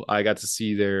cool. I got to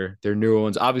see their newer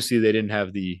ones. Obviously, they didn't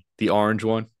have the orange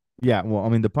one, Yeah. Well, I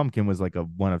mean the pumpkin was like a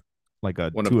one of like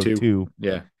a one of two of two. two.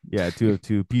 Yeah. Yeah, two of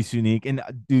two, piece unique. And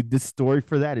dude, this story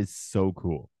for that is so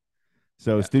cool.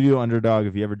 So Yeah. Studio Underdog,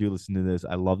 if you ever do listen to this,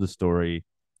 I love the story.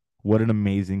 What an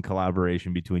amazing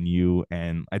collaboration between you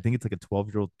and I think it's like a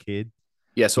 12-year-old kid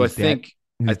Yeah, so whose dad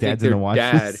I whose think dad's in their the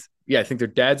dad, watches. yeah, I think their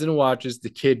dad's in the watches. The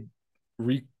kid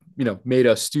made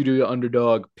a studio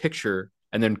underdog picture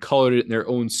and then colored it in their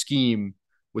own scheme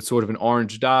with sort of an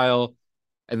orange dial.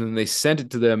 And then they sent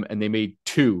it to them and they made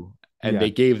two. And Yeah.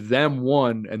 they gave them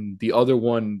one and the other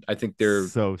one I think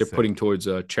So they're sick. putting towards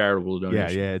a charitable Yeah,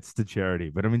 donation. yeah, it's the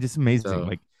charity. But I mean, just amazing. So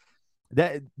Like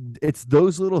that it's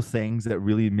those little things that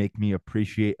really make me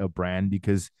appreciate a brand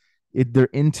because they're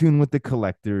in tune with the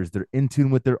collectors, they're in tune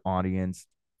with their audience.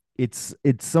 It's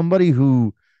somebody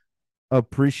who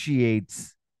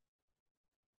appreciates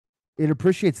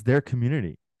appreciates their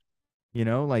community,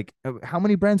 like how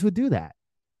many brands would do that?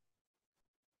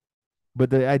 But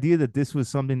the idea that this was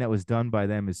something that was done by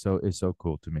them is so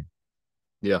cool to me.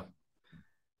 yeah.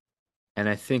 And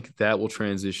I think that will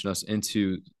transition us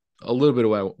into a little bit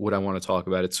of what I want to talk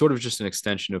about. It's sort of just an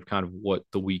extension of kind of what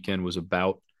the weekend was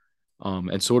about,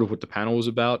 and sort of what the panel was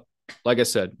about. Like I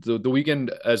said, the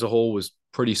weekend as a whole was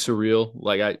pretty surreal.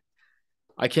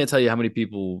 I can't tell you how many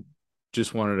people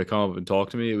just wanted to come up and talk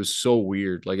to me. It was so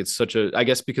weird. Like it's such a I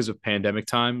guess because of pandemic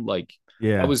time, like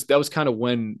Yeah. that was kind of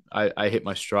when I hit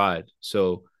my stride.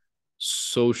 So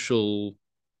social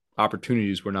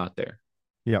opportunities were not there.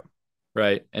 Yep.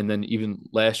 Right. And then even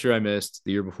last year I missed,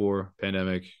 the year before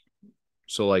pandemic.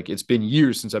 So like it's been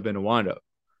years since I've been to wind up.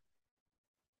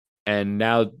 And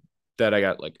now that I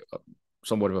got like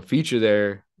somewhat of a feature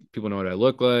there, people know what I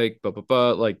look like,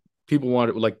 but like people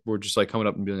wanted like were just like coming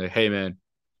up and being like, hey man,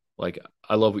 like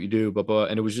I love what you do, but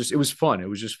and it was fun. It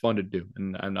was just fun to do.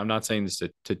 And I'm not saying this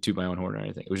to toot my own horn or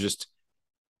anything. It was just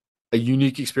a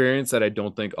unique experience that I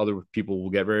don't think other people will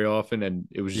get very often. And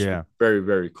it was just Yeah. very,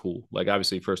 very cool. Like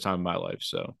obviously first time in my life.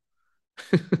 So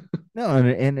No,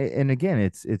 and again,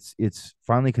 it's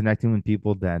finally connecting with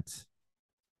people that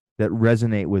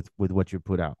resonate with what you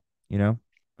put out, you know,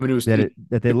 I mean,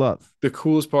 that they love. the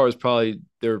coolest part was probably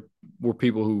there were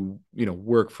people who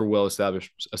work for well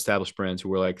established brands who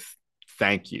were like,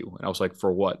 "Thank you," and I was like,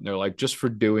 "For what?" And they're like, "Just for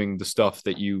doing the stuff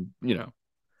that you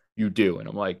do." And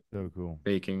I'm like, So cool.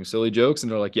 making silly jokes,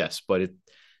 and they're like, "Yes," but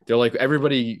they're like,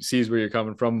 everybody sees where you're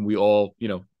coming from. We all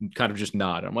kind of just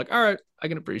nod. I'm like, "All right, I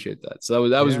can appreciate that." So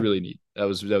that was Yeah. really neat. That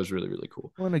was really really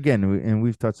cool. Well, and again, and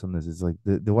we've touched on this. It's like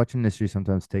the watch industry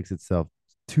sometimes takes itself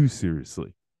too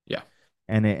seriously, Yeah,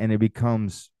 and it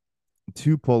becomes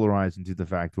too polarized into the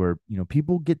fact where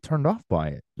people get turned off by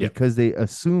it yeah, because they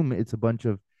assume it's a bunch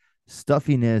of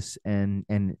stuffiness and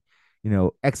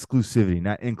exclusivity,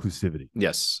 not inclusivity.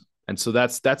 yes. And so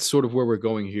that's sort of where we're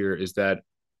going here. Is that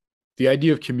the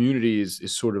idea of community is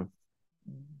sort of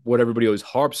what everybody always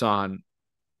harps on.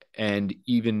 And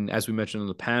even as we mentioned on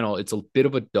the panel, it's a bit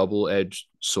of a double-edged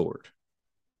sword,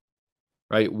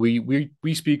 right? We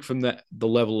speak from the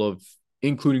level of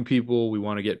including people. We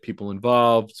want to get people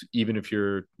involved, even if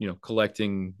you're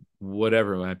collecting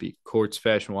whatever it might be, courts,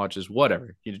 fashion watches,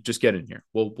 whatever. You just get in here.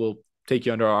 We'll take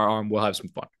you under our arm. We'll have some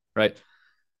fun, right?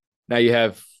 Now you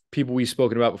have people we've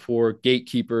spoken about before,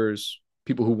 gatekeepers,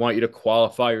 people who want you to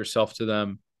qualify yourself to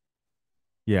them,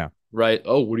 Yeah. right?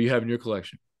 Oh, what do you have in your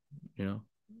collection? You know,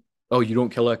 oh, you don't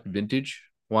collect vintage?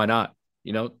 Why not?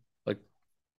 Like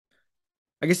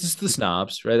I guess it's the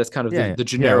snobs, right? That's kind of Yeah. the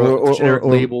Yeah. generic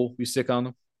label we stick on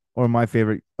them. Or my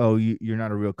favorite. Oh, you're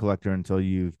not a real collector until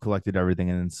you've collected everything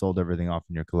and then sold everything off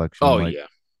in your collection. I'm Oh like, yeah.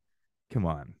 come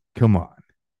on, come on.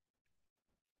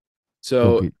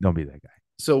 Don't So be that guy.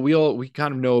 so we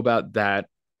kind of know about that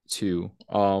too.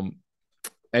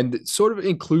 And sort of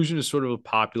inclusion is sort of a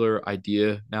popular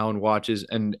idea now in watches,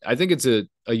 and I think it's a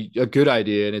good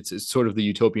idea, and it's sort of the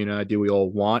utopian idea we all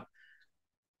want.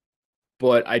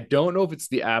 But I don't know if it's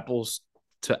the apples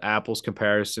to apples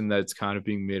comparison that it's kind of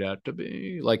being made out to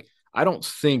be. Like, I don't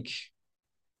think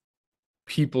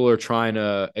people are trying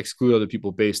to exclude other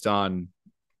people based on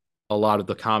a lot of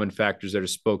the common factors that are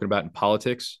spoken about in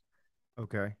politics.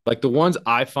 Okay. Like the ones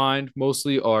I find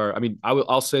mostly are, I mean,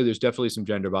 I'll say there's definitely some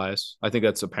gender bias. I think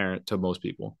that's apparent to most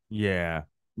people, Yeah.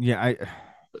 Yeah. I.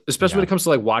 especially when Yeah. it comes to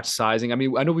like watch sizing. I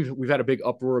mean, I know we've had a big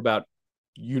uproar about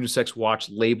unisex watch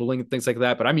labeling and things like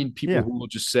that, but I mean, people Yeah. who will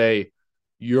just say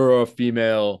you're a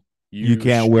female, You you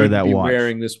can't wear shouldn't that be watch.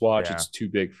 wearing this watch. Yeah. It's too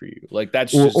big for you. Like Or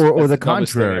that's the the dumbest thing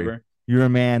contrary. ever. You're a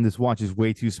man. This watch is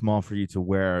way too small for you to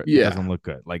wear. It Yeah, doesn't look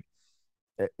good. Like,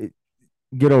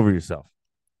 get over yourself.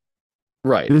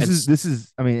 right. This And is this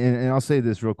is. I mean, and I'll say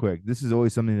this real quick. This is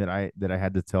always something that I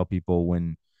had to tell people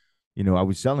when I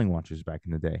was selling watches back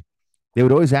in the day. They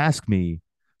would always ask me,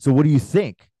 "So what do you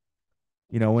think?"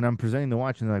 When I'm presenting the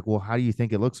watch, and they're like, "Well, how do you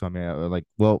think it looks on me?" I'm like,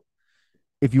 "Well,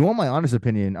 if you want my honest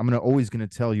opinion, I'm always gonna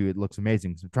tell you it looks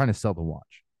amazing because I'm trying to sell the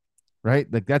watch,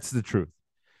 right? Like that's the truth."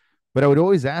 But I would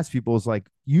always ask people, "Is like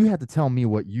you have to tell me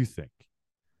what you think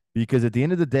because at the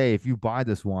end of the day, if you buy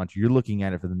this watch, you're looking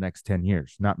at it for the next 10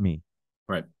 years, not me.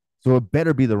 right, So it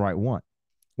better be the right one,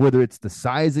 whether it's the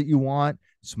size that you want,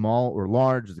 small or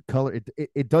large, the color.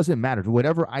 It doesn't matter.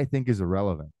 Whatever I think is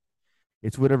irrelevant,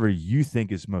 it's whatever you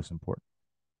think is most important,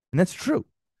 and that's true.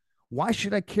 Why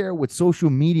should I care what social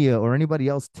media or anybody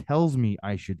else tells me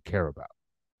I should care about?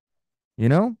 You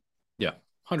know, yeah,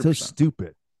 100%. so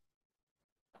stupid.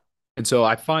 And so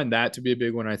I find that to be a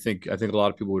big one. I think a lot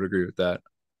of people would agree with that.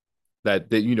 That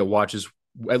watches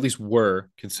at least were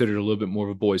considered a little bit more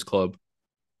of a boys' club.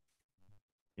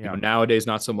 Yeah. Nowadays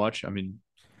not so much. I mean,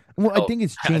 Well, I hell, think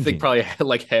it's I think changing. probably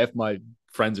like half my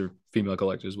friends are female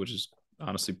collectors, which is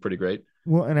honestly pretty great.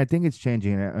 Well, and I think it's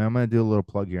changing. And I'm going to do a little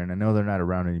plug here, and I know they're not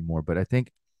around anymore, but I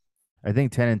think 10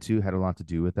 and 2 had a lot to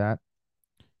do with that.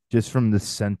 Just from the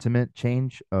sentiment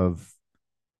change of,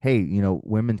 hey,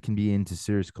 women can be into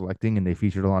serious collecting, and they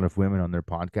featured a lot of women on their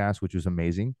podcast, which was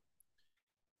amazing.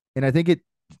 And I think it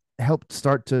helped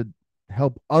start to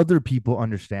help other people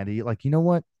understand it. Like, you know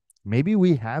what? Maybe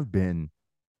we have been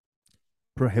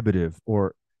prohibitive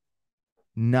or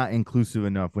not inclusive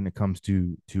enough when it comes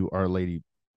to Our Lady,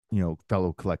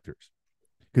 fellow collectors.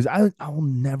 Because I will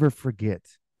never forget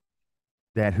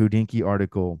that Houdinki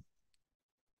article,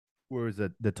 where was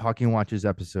it, the Talking Watches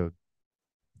episode,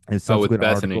 and Oh, with subsequent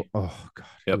article. Bethany. Oh god,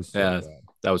 it Yep. was so Yeah, bad.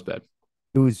 that was bad.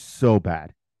 It was so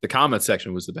bad. The comment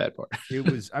section was the bad part. It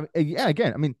was, yeah,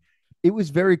 again, it was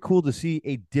very cool to see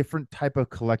a different type of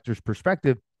collector's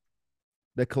perspective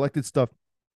that collected stuff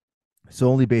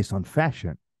solely based on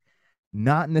fashion,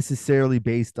 not necessarily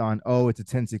based on, oh, it's a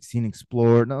 1016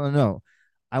 Explorer. No, no, no.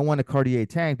 I want a Cartier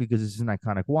tank because it's an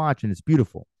iconic watch and it's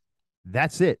beautiful.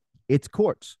 That's it. It's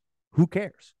quartz. Who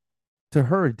cares? To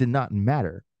her, it did not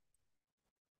matter.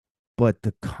 But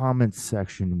the comment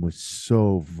section was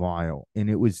so vile. And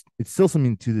it's still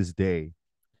something to this day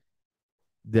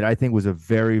that I think was a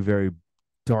very, very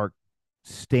dark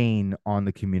stain on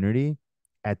the community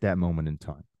at that moment in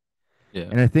time. Yeah.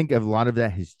 And I think a lot of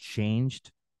that has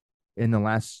changed in the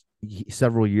last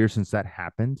several years since that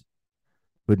happened.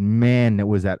 But man, it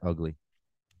was that ugly.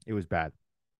 It was bad.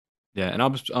 Yeah, and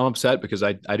I'm upset because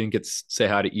I didn't get to say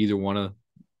hi to either one of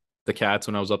the cats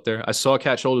when I was up there. I saw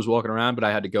Cat Shoulders walking around, but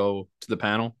I had to go to the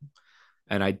panel,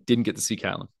 and I didn't get to see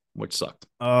Catlin, which sucked.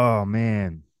 Oh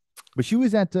man. But she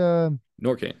was at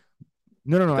Norcane,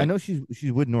 no, no, I no. I think. know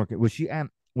she's with Norca. Was she Oh,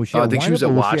 I at think she was Windup at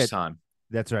or was she Watch at, Time.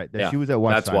 that's right. That Yeah, she was at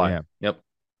Watch that's Time, why. yeah. Yep,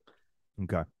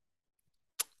 Okay.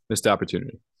 missed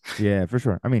opportunity. Yeah, for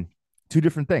sure. Two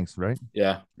different things, right?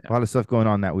 Yeah, yeah, A lot of stuff going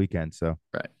on that weekend. So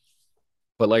right.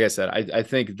 But like I said, I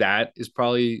think that is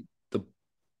probably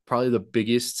the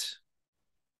biggest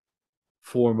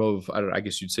form of I don't I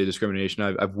guess you'd say discrimination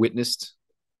I've witnessed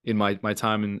in my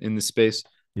time in this space.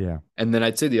 yeah. And then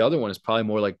I'd say the other one is probably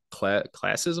more like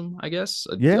classism, I guess.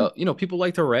 Yeah. People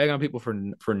like to rag on people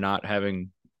for not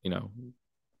having, you know, Yeah.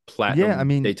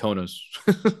 platinum Daytonas.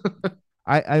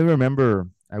 I remember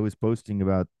I was posting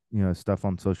about, stuff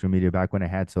on social media back when I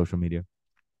had social media.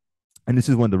 And this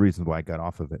is one of the reasons why I got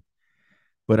off of it.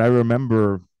 But I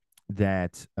remember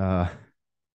that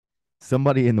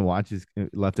somebody in the watches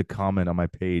left a comment on my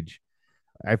page.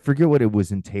 I forget what it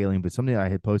was entailing, but something I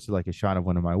had posted, like a shot of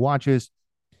one of my watches.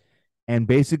 And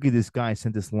basically, this guy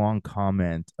sent this long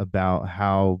comment about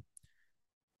how,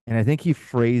 and I think he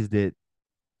phrased it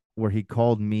where he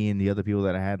called me and the other people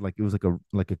that I had, like it was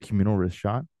like a communal wrist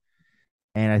shot.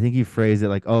 And I think he phrased it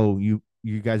like, "Oh, you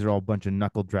guys are all a bunch of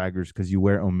knuckle draggers because you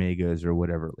wear Omegas or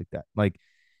whatever like that," like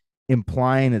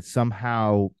implying that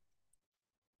somehow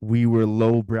we were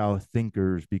lowbrow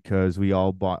thinkers because we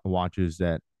all bought watches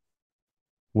that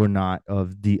were not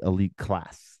of the elite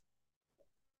class.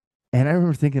 And I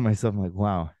remember thinking to myself, I'm like,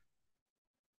 wow,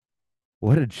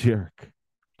 what a jerk.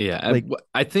 Yeah, Like,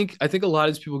 I think a lot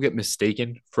of these people get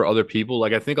mistaken for other people.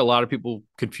 Like I think a lot of people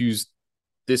confuse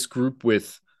this group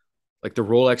with like the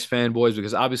Rolex fanboys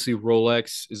because obviously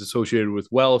Rolex is associated with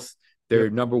wealth. yep, They're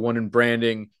number one in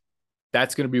branding.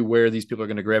 That's going to be where these people are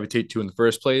going to gravitate to in the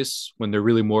first place when they're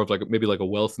really more of like maybe like a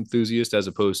wealth enthusiast as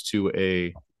opposed to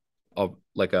a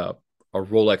like a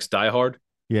Rolex diehard,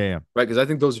 yeah, yeah, right? Because I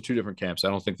think those are two different camps. I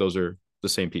don't think those are the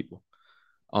same people.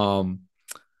 Um,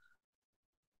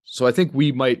 so I think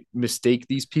we might mistake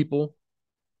these people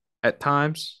at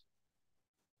times,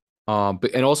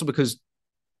 but and also because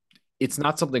it's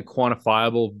not something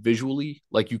quantifiable visually.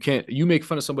 Like you make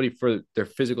fun of somebody for their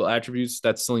physical attributes.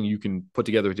 That's something you can put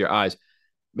together with your eyes.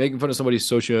 Making fun of somebody's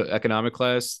socioeconomic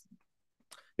class,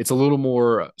 it's a little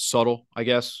more subtle, I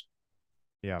guess.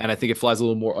 yeah. And I think it flies a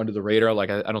little more under the radar. Like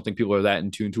I don't think people are that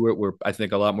in tune to it. Where I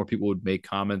think a lot more people would make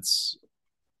comments,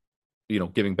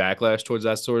 giving backlash towards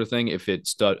that sort of thing if it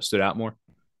stood out more.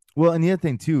 Well, and the other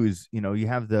thing too is, you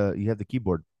have the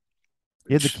keyboard.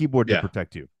 You have the Which, keyboard to yeah,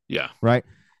 protect you, yeah, right?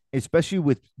 Especially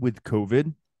with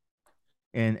COVID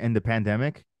and the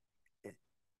pandemic.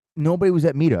 Nobody was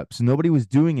at meetups. Nobody was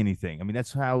doing anything.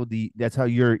 That's how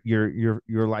your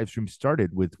live stream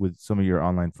started with some of your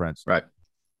online friends. right.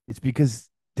 It's because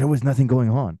there was nothing going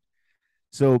on.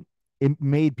 So it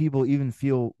made people even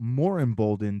feel more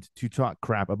emboldened to talk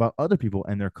crap about other people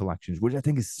and their collections, which I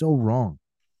think is so wrong.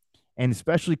 And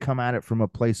especially come at it from a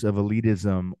place of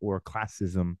elitism or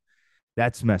classism.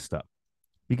 That's messed up.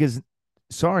 Because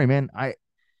sorry, man, I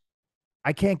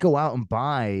can't go out and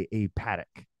buy a paddock.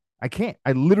 I can't.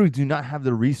 I literally do not have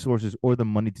the resources or the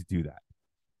money to do that.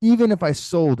 Even if I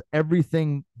sold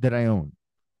everything that I own,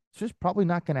 it's just probably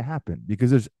not going to happen because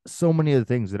there's so many other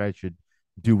things that I should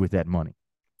do with that money.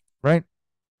 Right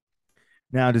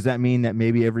now, does that mean that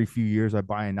maybe every few years I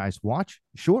buy a nice watch?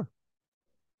 Sure,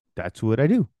 that's what I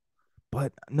do.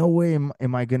 But no way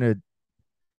am I going to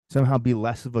somehow be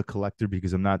less of a collector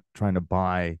because I'm not trying to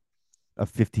buy a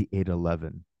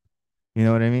 5811. You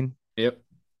know what I mean? Yep.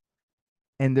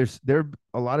 And there are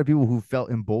a lot of people who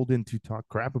felt emboldened to talk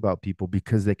crap about people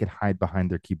because they could hide behind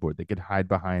their keyboard. They could hide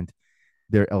behind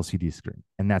their LCD screen.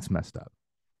 And that's messed up.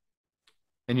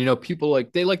 And people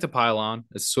they like to pile on.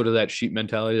 It's sort of that sheep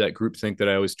mentality, that group think that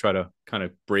I always try to kind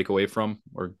of break away from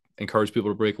or encourage people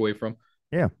to break away from.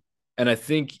 Yeah. And I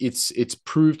think it's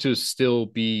proved to still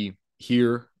be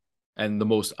here. And the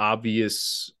most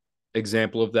obvious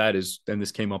example of that is, and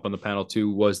this came up on the panel too,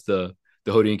 was the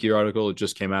Hodinky article. It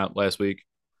just came out last week.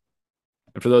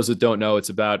 And for those that don't know, it's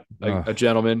about a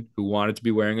gentleman who wanted to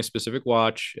be wearing a specific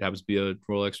watch. It happens to be a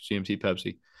Rolex GMT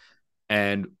Pepsi.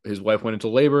 And his wife went into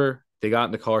labor. They got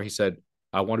in the car. He said,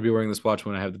 I want to be wearing this watch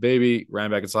when I have the baby.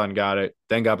 Ran back inside and got it.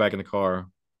 Then got back in the car.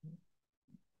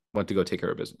 Went to go take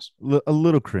care of business. A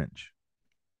little cringe.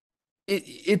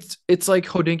 It's like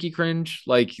Hodinky cringe,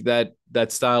 like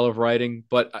that style of writing.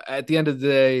 But at the end of the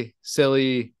day,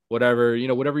 silly, whatever,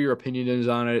 whatever your opinion is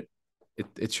on it,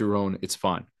 it's your own. It's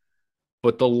fine.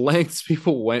 But the lengths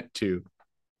people went to,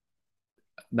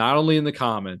 not only in the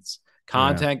comments, Yeah.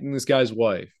 contacting this guy's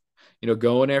wife,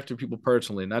 going after people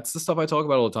personally. And that's the stuff I talk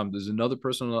about all the time. There's another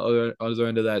person on the other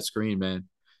end of that screen, man.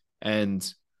 And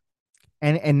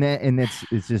and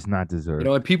it's just not deserved.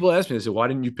 and people ask me, they say, why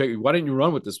didn't you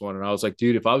run with this one? And I was like,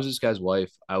 dude, if I was this guy's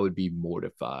wife, I would be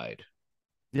mortified.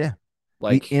 Yeah.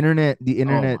 Like, The oh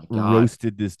internet my God.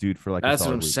 roasted this dude for like a That's what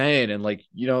solid I'm week. saying. And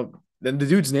then the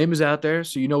dude's name is out there,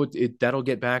 so that'll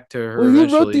get back to her Well, he wrote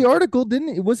the eventually. article, didn't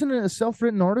it? Wasn't it a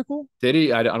self-written article? Did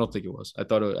he? I don't think it was. I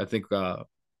think I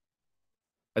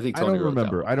Tony don't wrote that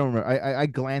remember. one. I don't remember. I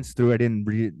glanced through. I didn't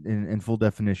read it in full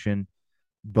definition,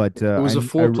 but It was a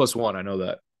 4+1. I know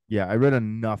that. yeah, I read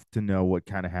enough to know what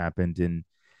kind of happened. And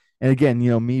again,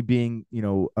 me being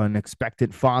an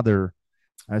expectant father,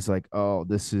 I was like, oh,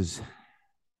 this is.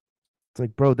 It's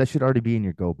like, bro, that should already be in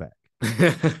your go bag.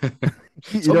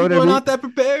 You Some know what people I are mean? not that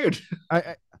prepared. I,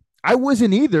 I I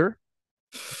wasn't either.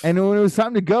 And when it was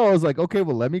time to go, I was like, okay,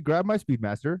 well, let me grab my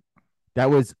Speedmaster. That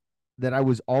was that I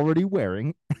was already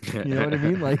wearing. You know what I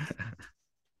mean? Like,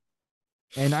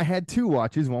 and I had two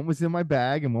watches. One was in my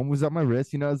bag and one was on my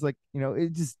wrist. I was like,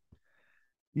 it just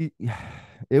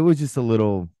it was just it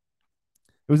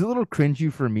was a little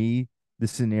cringy for me, the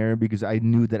scenario, because I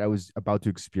knew that I was about to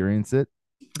experience it,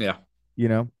 Yeah. you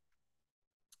know.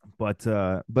 But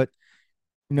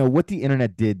what the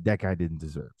internet did, that guy didn't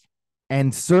deserve.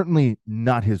 And certainly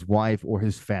not his wife or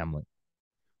his family.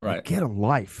 Like, Right. get a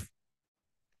life.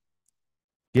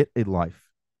 Get a life.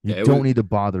 You Yeah. don't need to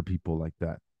bother people like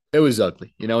that. It was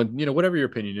ugly. Whatever your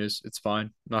opinion is, it's fine.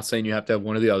 I'm not saying you have to have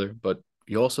one or the other, but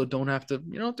you also don't have to.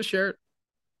 You don't have to share it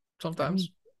I mean, sometimes.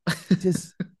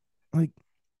 just like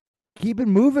keep it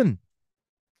moving.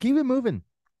 Keep it moving.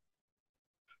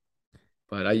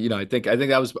 But I think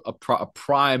that was a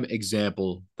prime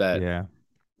example that Yeah.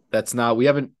 that's not we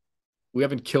haven't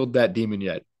killed that demon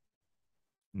yet,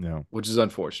 No. which is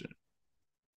unfortunate.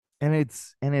 And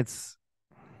it's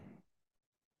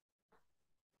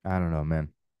I don't know, man.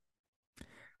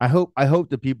 I hope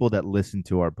the people that listen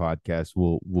to our podcast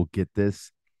will get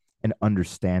this and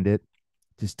understand it.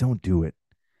 Just don't do it.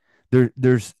 There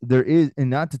is, and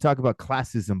not to talk about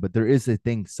classism, but there is a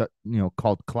thing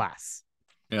called class.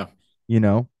 Yeah, You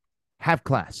know, have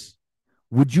class.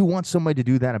 Would you want somebody to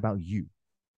do that about you?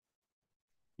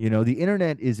 The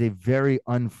internet is a very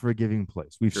unforgiving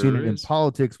place. We've seen sure it in is.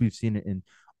 politics, we've seen it in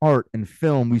art and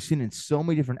film, we've seen it in so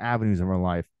many different avenues of our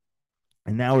life,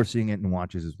 and now we're seeing it in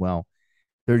watches as well.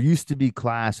 There used to be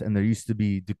class and there used to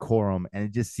be decorum, and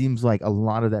it just seems like a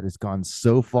lot of that has gone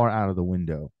so far out of the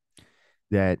window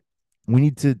that we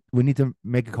need to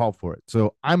make a call for it.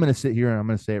 So I'm going to sit here and I'm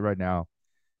going to say it right now.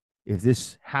 If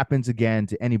this happens again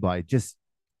to anybody, just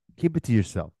keep it to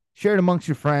yourself. Share it amongst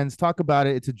your friends. Talk about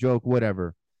it. It's a joke,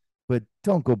 whatever. But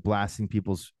don't go blasting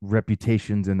people's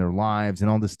reputations and their lives and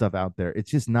all this stuff out there.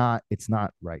 It's just not. It's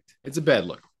not right. It's a bad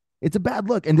look. It's a bad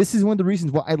look, and this is one of the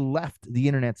reasons why I left the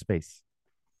internet space,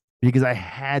 because I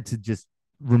had to just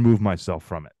remove myself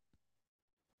from it.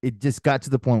 It just got to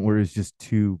the point where it's just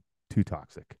too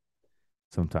toxic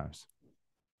sometimes.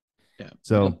 Yeah.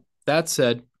 So Well, that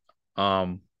said,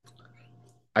 um,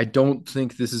 I don't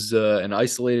think this is an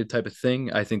isolated type of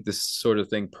thing. I think this sort of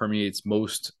thing permeates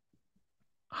most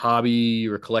hobby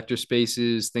or collector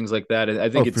spaces, things like that. I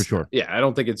think for it's sure. yeah. I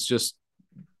don't think it's This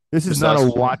is just not a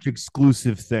us. watch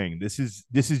exclusive thing. This is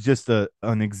just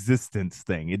an existence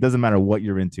thing. It doesn't matter what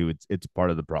you're into. It's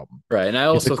part of the problem. Right. And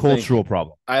It's a cultural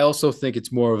problem. I also think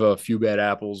it's more of a few bad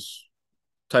apples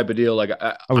type of deal. Like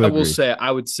I would I will agree. say,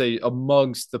 I would say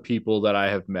amongst the people that I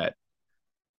have met,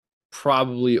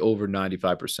 probably over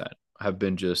 95% have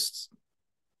been just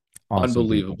Awesome people.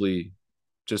 unbelievably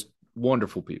just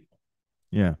wonderful people,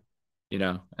 Yeah.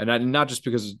 and not just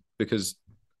because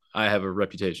I have a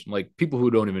reputation, like people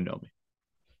who don't even know me,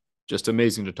 just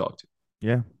amazing to talk to.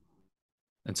 Yeah.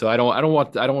 And so I don't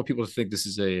want people to think this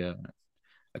is a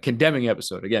condemning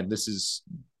episode. Again, this is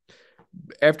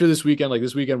after this weekend. Like,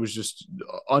 this weekend was just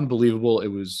unbelievable. It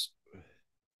was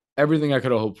everything I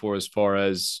could have hoped for as far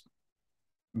as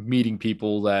meeting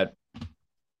people that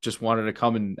just wanted to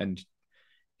come and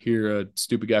hear a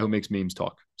stupid guy who makes memes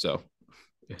talk. So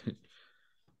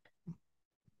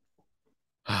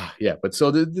yeah, but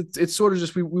so it's sort of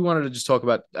just we wanted to just talk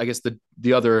about, I guess,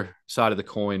 the other side of the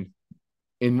coin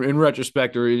in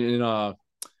retrospect, or in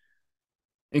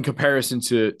comparison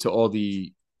to all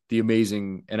the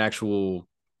amazing and actual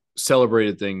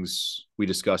celebrated things we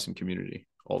discuss in community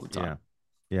all the time.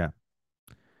 Yeah.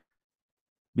 Yeah.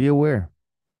 Be aware.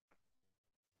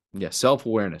 Yeah,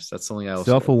 self-awareness. That's something I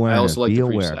Self-awareness. also like Be to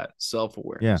preach aware. that. Yeah.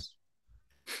 Self-awareness.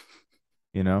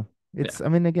 It's, Yeah, I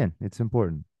mean, again, it's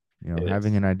important. it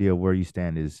Having is. an idea of where you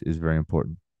stand is very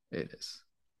important. It is.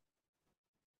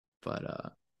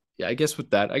 But yeah, I guess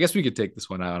with that, I guess we could take this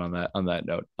one out on that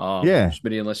note. Yeah.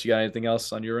 Schmitty, unless you got anything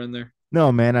else on your end there.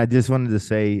 No, man, I just wanted to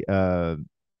say,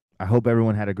 I hope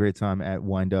everyone had a great time at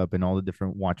Wind Up and all the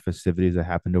different watch festivities that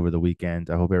happened over the weekend.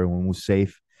 I hope everyone was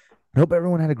safe. I hope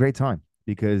everyone had a great time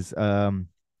because I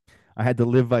had to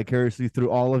live vicariously through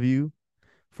all of you,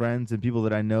 friends and people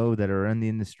that I know that are in the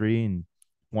industry, and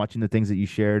watching the things that you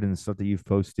shared and the stuff that you've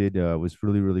posted was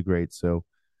really, really great. So,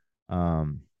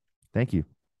 um, thank you.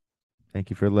 Thank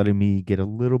you for letting me get a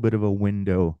little bit of a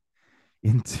window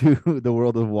into the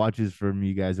world of watches from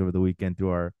you guys over the weekend through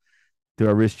our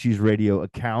Wrist Cheese Radio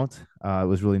account. It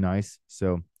was really nice.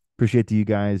 So appreciate you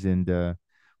guys, and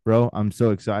bro, I'm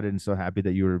so excited and so happy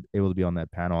that you were able to be on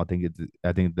that panel. I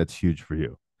think that's huge for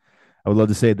you. I would love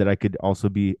to say that I could also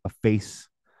be a face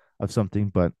of something,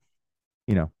 but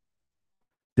you know,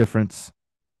 difference.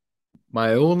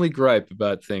 My only gripe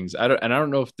about things, I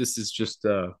don't know if this is just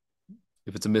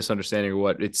if it's a misunderstanding or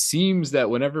what. It seems that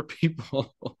whenever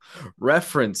people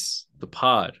reference the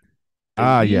pod,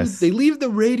 Ah, yes. they leave the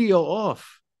radio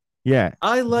off. Yeah.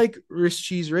 I like Wrist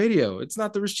Cheese Radio. It's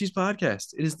not the Wrist Cheese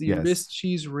podcast. It is the Yes. Wrist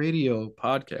Cheese Radio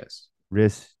podcast.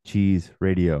 Wrist Cheese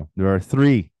Radio. There are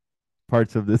three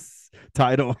parts of this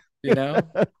title. You know,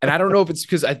 and I don't know if it's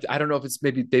because I don't know if it's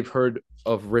maybe they've heard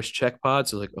of Wrist Check Pod,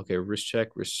 so like, okay, Wrist Check,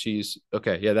 Wrist Cheese.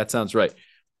 Okay, yeah, that sounds right.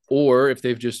 Or if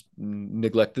they've just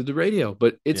neglected the radio,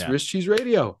 but it's Yeah. Wrist Cheese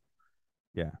Radio.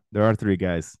 Yeah. There are three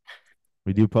guys.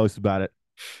 We do post about it.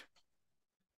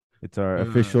 It's our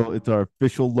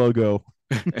official logo.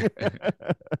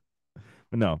 But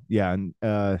no, yeah, and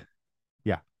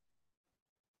yeah,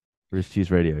 Wrist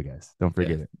Cheese Radio, guys. Don't Yeah.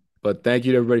 forget it. But thank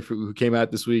you to everybody who came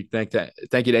out this week. Thank you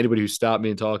to anybody who stopped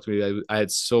me and talked to me. I had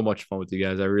so much fun with you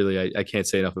guys. I can't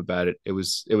say enough about it. It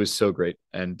was so great,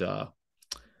 and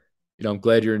I'm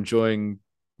glad you're enjoying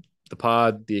the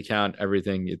pod, the account,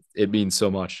 everything. It means so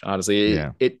much. Honestly,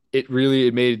 Yeah. it really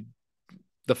it made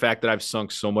the fact that I've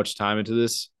sunk so much time into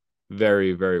this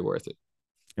very, very worth it.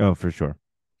 Oh, for sure.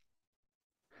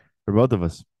 For both of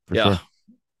us, for Yeah. sure.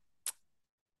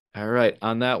 All right.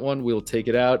 On that one, we'll take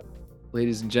it out.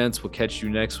 Ladies and gents, we'll catch you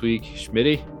next week.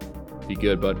 Schmitty, be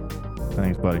good, bud.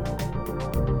 Thanks, buddy.